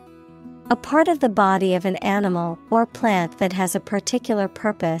 A part of the body of an animal or plant that has a particular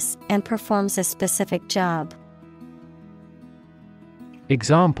purpose and performs a specific job.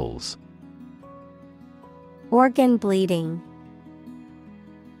 Examples. Organ bleeding.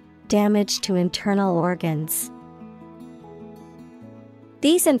 Damage to internal organs.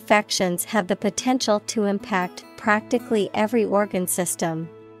 These infections have the potential to impact practically every organ system.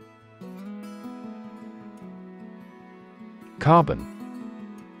 Carbon.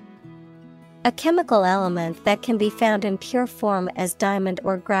 A chemical element that can be found in pure form as diamond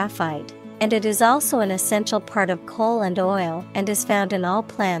or graphite, and it is also an essential part of coal and oil and is found in all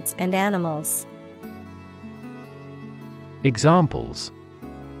plants and animals. Examples.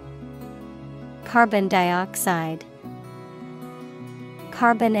 Carbon dioxide.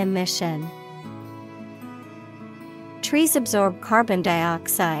 Carbon emission. Trees absorb carbon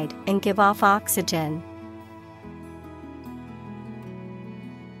dioxide and give off oxygen.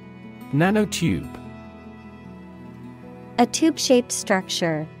 Nanotube. A tube-shaped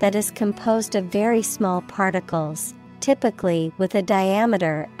structure that is composed of very small particles, typically with a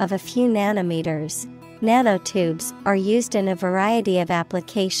diameter of a few nanometers. Nanotubes are used in a variety of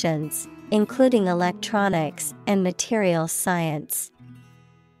applications, including electronics and materials science.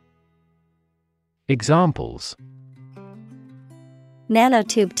 Examples.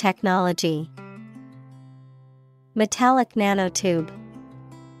 Nanotube technology. Metallic nanotube.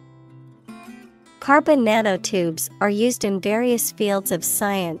 Carbon nanotubes are used in various fields of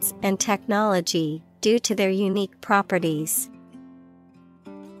science and technology due to their unique properties.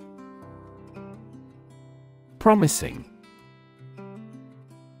 Promising.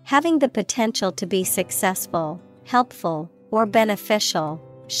 Having the potential to be successful, helpful, or beneficial,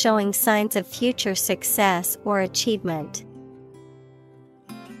 showing signs of future success or achievement.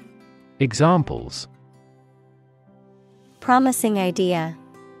 Examples. Promising idea.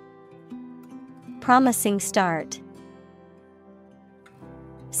 Promising start.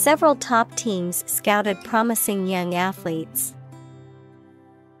 Several top teams scouted promising young athletes.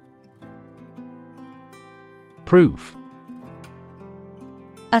 Proof.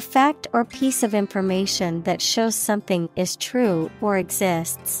 A fact or piece of information that shows something is true or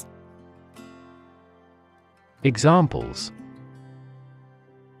exists. Examples.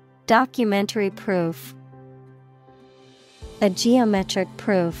 Documentary proof. A geometric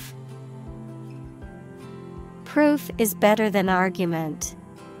proof. Proof is better than argument.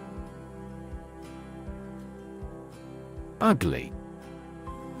 Ugly.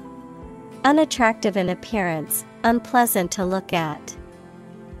 Unattractive in appearance, unpleasant to look at.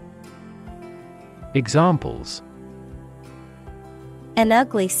 Examples. An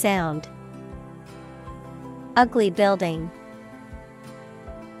ugly sound. Ugly building.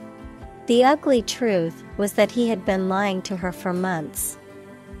 The ugly truth was that he had been lying to her for months.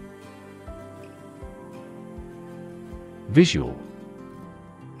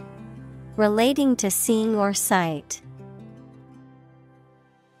 Relating to seeing or sight.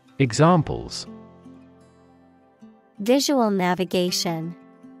 Examples: Visual navigation.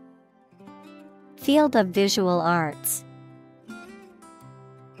 Field of visual arts.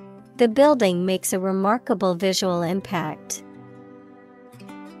 The building makes a remarkable visual impact.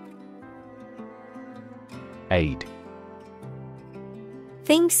 Aid.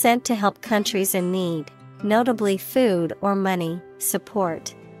 Things sent to help countries in need, notably food or money,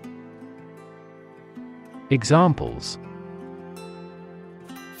 support. Examples: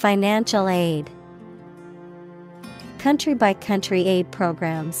 Financial aid. Country-by-country aid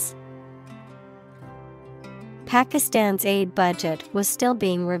programs. Pakistan's aid budget was still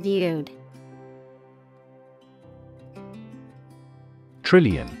being reviewed.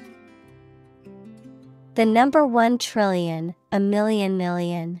 Trillion. The number 1 trillion, a million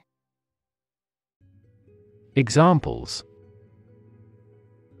million. Examples: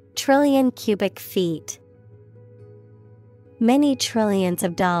 Trillion cubic feet. Many trillions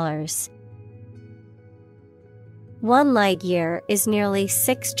of dollars. 1 light year is nearly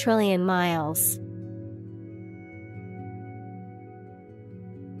 6 trillion miles.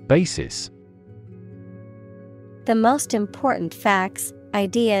 Basis. The most important facts,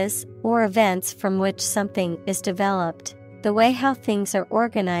 ideas, or events from which something is developed, the way how things are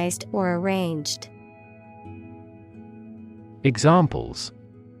organized or arranged. Examples: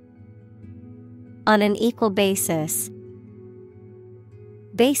 On an equal basis.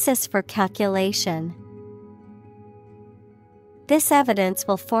 Basis for calculation. This evidence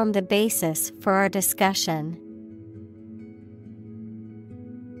will form the basis for our discussion.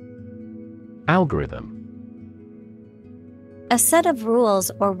 Algorithm. A set of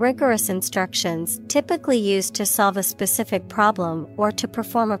rules or rigorous instructions typically used to solve a specific problem or to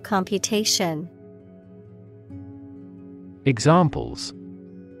perform a computation. Examples: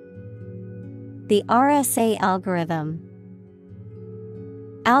 The RSA algorithm.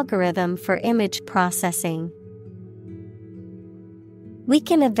 Algorithm for image processing. We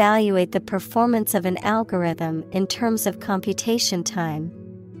can evaluate the performance of an algorithm in terms of computation time.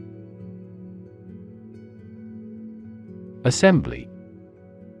 Assembly.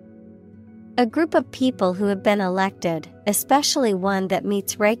 A group of people who have been elected, especially one that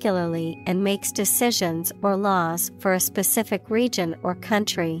meets regularly and makes decisions or laws for a specific region or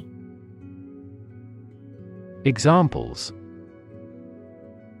country. Examples: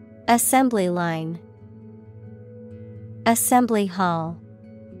 Assembly line. Assembly hall.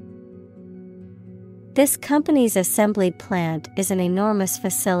 This company's assembly plant is an enormous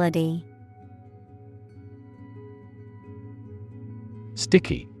facility.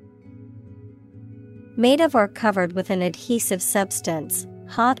 Sticky. Made of or covered with an adhesive substance,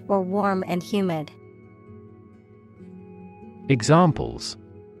 hot or warm and humid. Examples: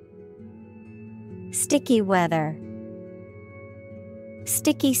 Sticky weather.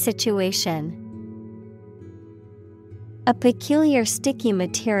 Sticky situation. A peculiar sticky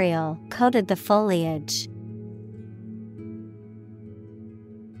material coated the foliage.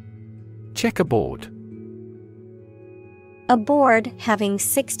 Checkerboard. A board having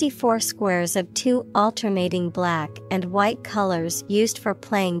 64 squares of 2 alternating black and white colors used for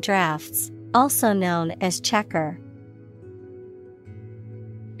playing drafts, also known as checker.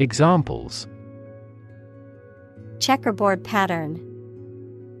 Examples: Checkerboard pattern.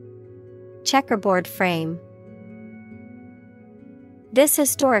 Checkerboard frame. This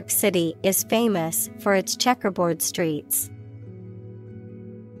historic city is famous for its checkerboard streets.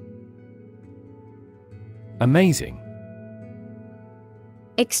 Amazing.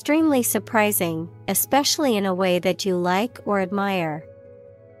 Extremely surprising, especially in a way that you like or admire.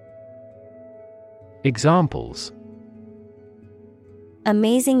 Examples: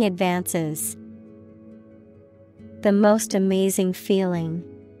 Amazing advances. The most amazing feeling.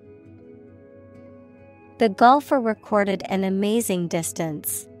 The golfer recorded an amazing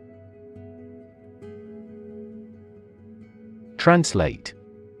distance. Translate.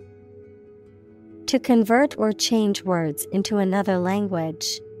 To convert or change words into another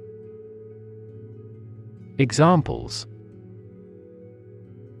language. Examples: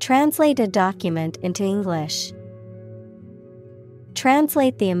 Translate a document into English.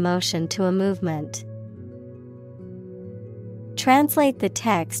 Translate the emotion to a movement. Translate the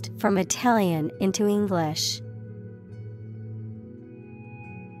text from Italian into English.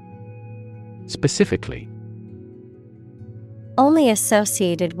 Specifically. Only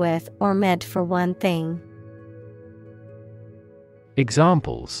associated with or meant for one thing.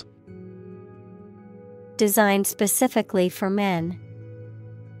 Examples: Designed specifically for men.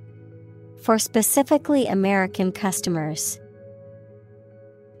 For specifically American customers.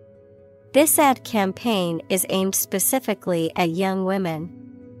 This ad campaign is aimed specifically at young women.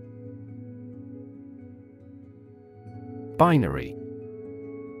 Binary.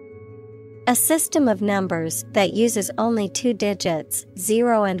 A system of numbers that uses only two digits,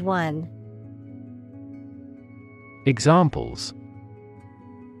 0 and 1. Examples: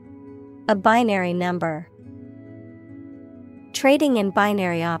 A binary number. Trading in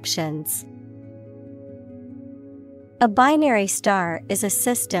binary options. A binary star is a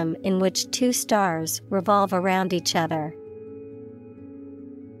system in which two stars revolve around each other.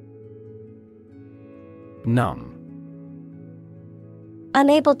 Numb.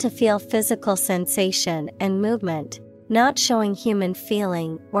 Unable to feel physical sensation and movement, not showing human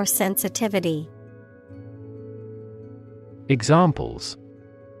feeling or sensitivity. Examples: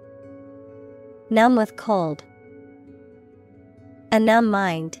 Numb with cold. A numb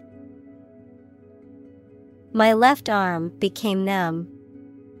mind. My left arm became numb.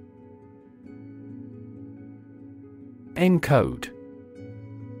 Encode.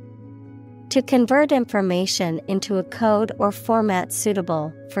 To convert information into a code or format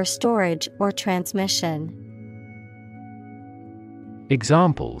suitable for storage or transmission.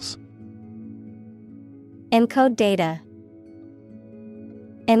 Examples: Encode data.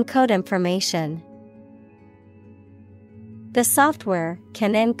 Encode information. The software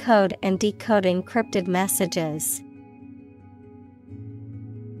can encode and decode encrypted messages.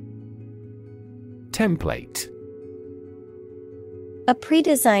 Template. A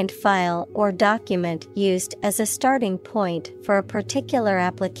pre-designed file or document used as a starting point for a particular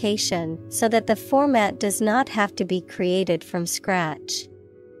application so that the format does not have to be created from scratch.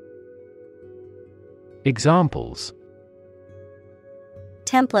 Examples: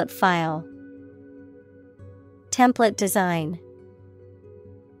 Template file. Template design.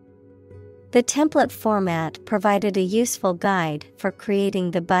 The template format provided a useful guide for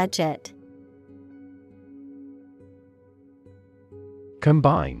creating the budget.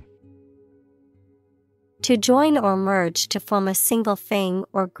 Combine. To join or merge to form a single thing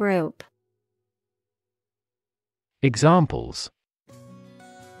or group. Examples: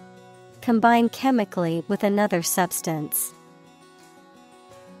 Combine chemically with another substance.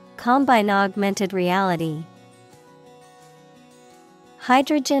 Combine augmented reality.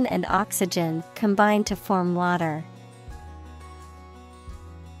 Hydrogen and oxygen combine to form water.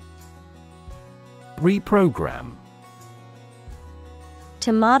 Reprogram.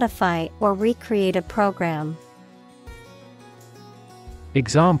 To modify or recreate a program.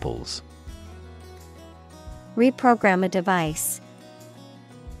 Examples: Reprogram a device.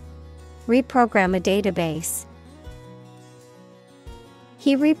 Reprogram a database.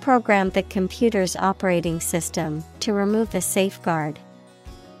 He reprogrammed the computer's operating system to remove the safeguard.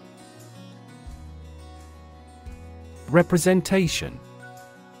 Representation.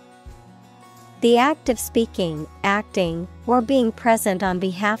 The act of speaking, acting, or being present on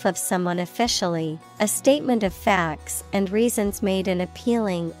behalf of someone officially, a statement of facts and reasons made in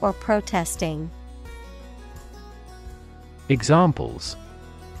appealing or protesting. Examples: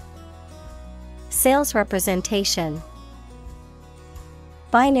 Sales representation.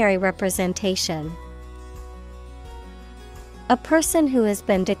 Binary representation. A person who has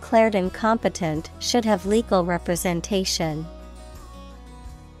been declared incompetent should have legal representation.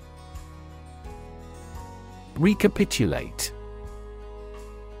 Recapitulate.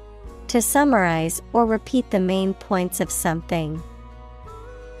 To summarize or repeat the main points of something.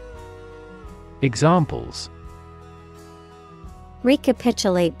 Examples: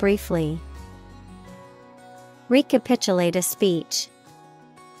 Recapitulate briefly. Recapitulate a speech.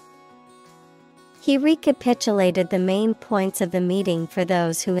 He recapitulated the main points of the meeting for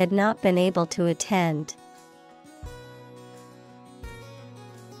those who had not been able to attend.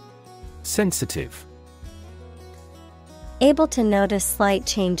 Sensitive. Able to notice slight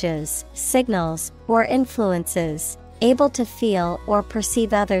changes, signals, or influences. Able to feel or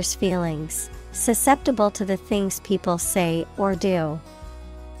perceive others' feelings. Susceptible to the things people say or do.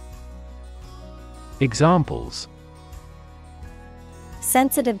 Examples: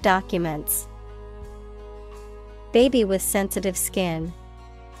 Sensitive documents. Baby with sensitive skin.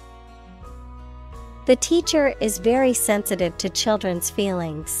 The teacher is very sensitive to children's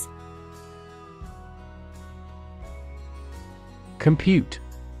feelings. Compute.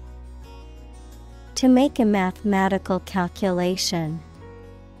 To make a mathematical calculation.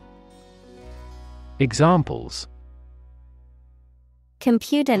 Examples: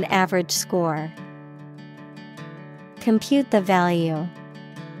 Compute an average score. Compute the value.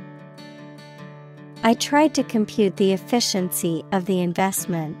 I tried to compute the efficiency of the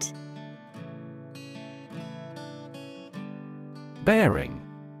investment. Bearing.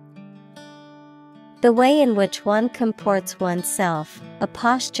 The way in which one comports oneself, a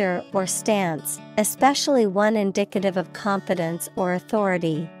posture or stance, especially one indicative of confidence or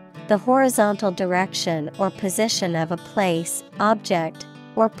authority. The horizontal direction or position of a place, object,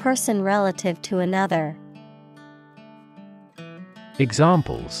 or person relative to another.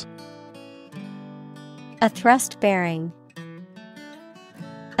 Examples: A thrust bearing.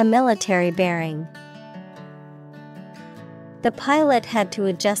 A military bearing. The pilot had to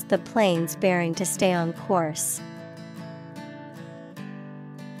adjust the plane's bearing to stay on course.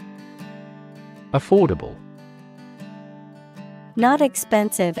 Affordable. Not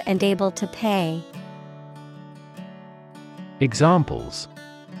expensive and able to pay. Examples: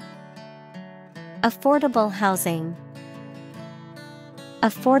 Affordable housing.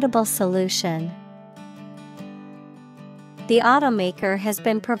 Affordable solution. The automaker has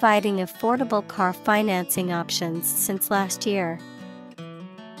been providing affordable car financing options since last year.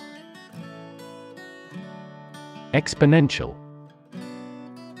 Exponential.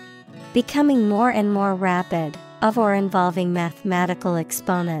 Becoming more and more rapid, of or involving mathematical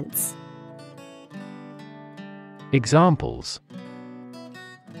exponents. Examples: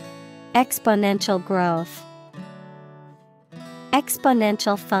 Exponential growth.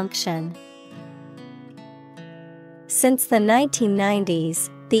 Exponential function. Since the 1990s,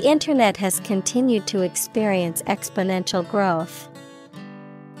 the Internet has continued to experience exponential growth.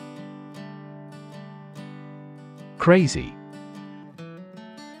 Crazy.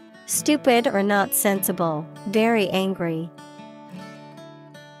 Stupid or not sensible, very angry.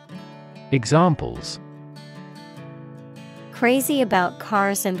 Examples: Crazy about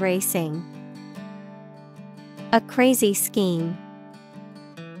cars and racing. A crazy scheme.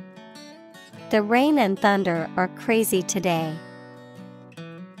 The rain and thunder are crazy today.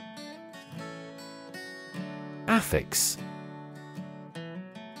 Affix.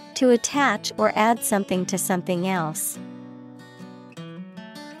 To attach or add something to something else.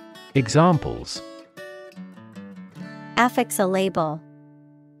 Examples: Affix a label.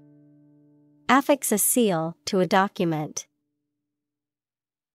 Affix a seal to a document.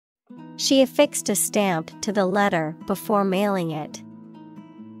 She affixed a stamp to the letter before mailing it.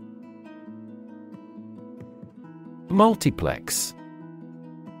 Multiplex.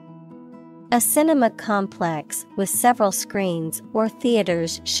 A cinema complex with several screens or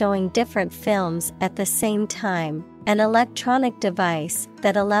theaters showing different films at the same time, an electronic device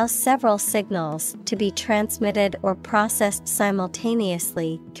that allows several signals to be transmitted or processed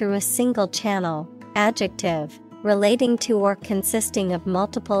simultaneously through a single channel. Adjective, relating to or consisting of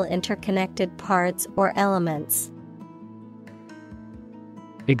multiple interconnected parts or elements.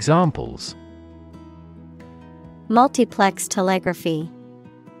 Examples: Multiplex telegraphy.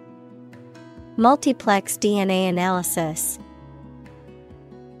 Multiplex DNA analysis.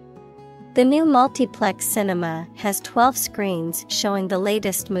 The new multiplex cinema has 12 screens showing the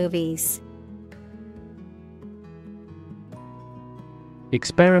latest movies.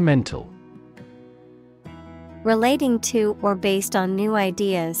 Experimental. Relating to or based on new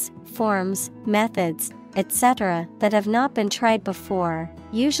ideas, forms, methods, etc. that have not been tried before,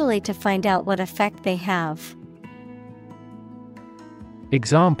 usually to find out what effect they have.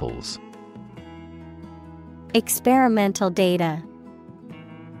 Examples: Experimental data.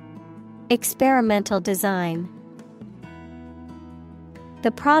 Experimental design.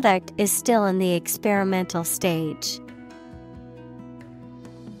 The product is still in the experimental stage.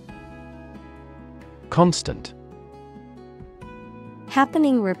 Constant.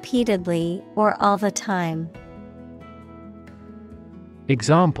 Happening repeatedly or all the time.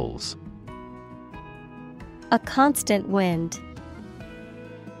 Examples: A constant wind.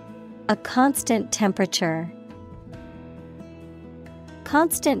 A constant temperature.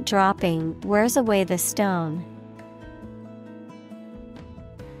 Constant dropping wears away the stone.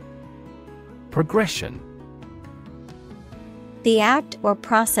 Progression. The act or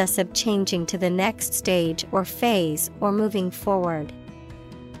process of changing to the next stage or phase or moving forward.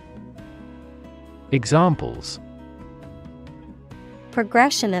 Examples: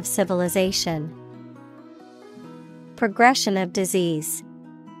 Progression of civilization. Progression of disease.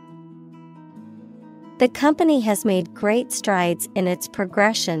 The company has made great strides in its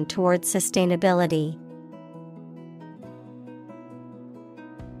progression towards sustainability.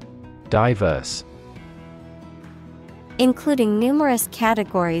 Diverse. Including numerous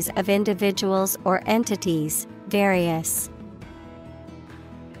categories of individuals or entities, various.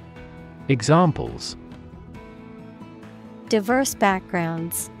 Examples: Diverse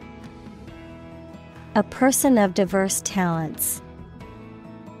backgrounds. A person of diverse talents.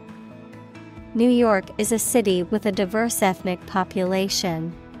 New York is a city with a diverse ethnic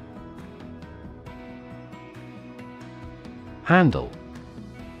population. Handle.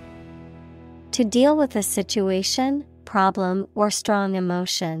 To deal with a situation, problem, or strong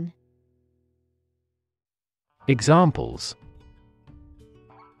emotion. Examples: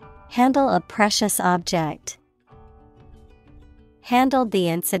 Handle a precious object. Handled the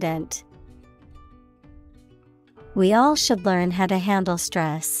incident. We all should learn how to handle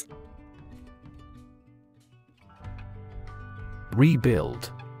stress.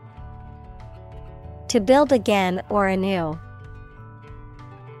 Rebuild. To build again or anew.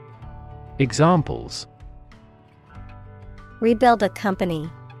 Examples: Rebuild a company.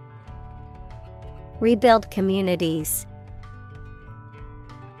 Rebuild communities.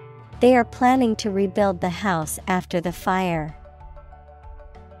 They are planning to rebuild the house after the fire.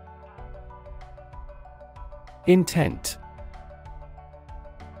 Intent.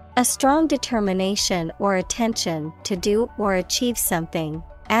 A strong determination or attention to do or achieve something.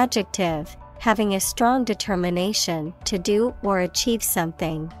 Adjective, having a strong determination to do or achieve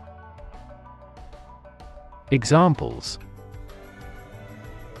something. Examples: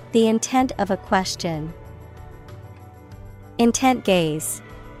 The intent of a question. Intent gaze.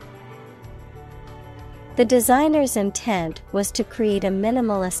 The designer's intent was to create a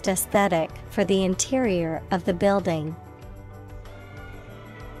minimalist aesthetic for the interior of the building.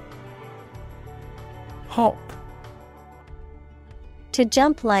 Hop. To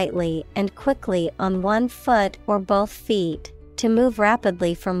jump lightly and quickly on one foot or both feet, to move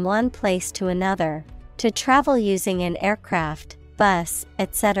rapidly from one place to another, to travel using an aircraft, bus,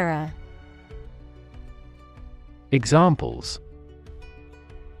 etc. Examples: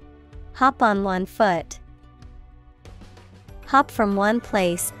 Hop on one foot. Hop from one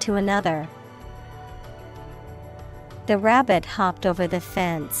place to another. The rabbit hopped over the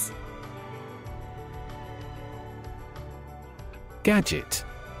fence. Gadget.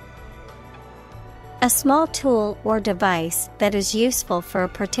 A small tool or device that is useful for a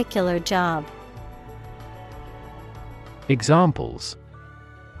particular job. Examples: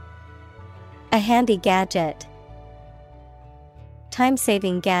 A handy gadget.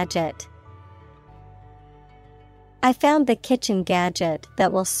 Time-saving gadget. I found the kitchen gadget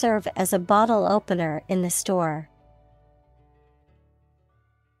that will serve as a bottle opener in the store.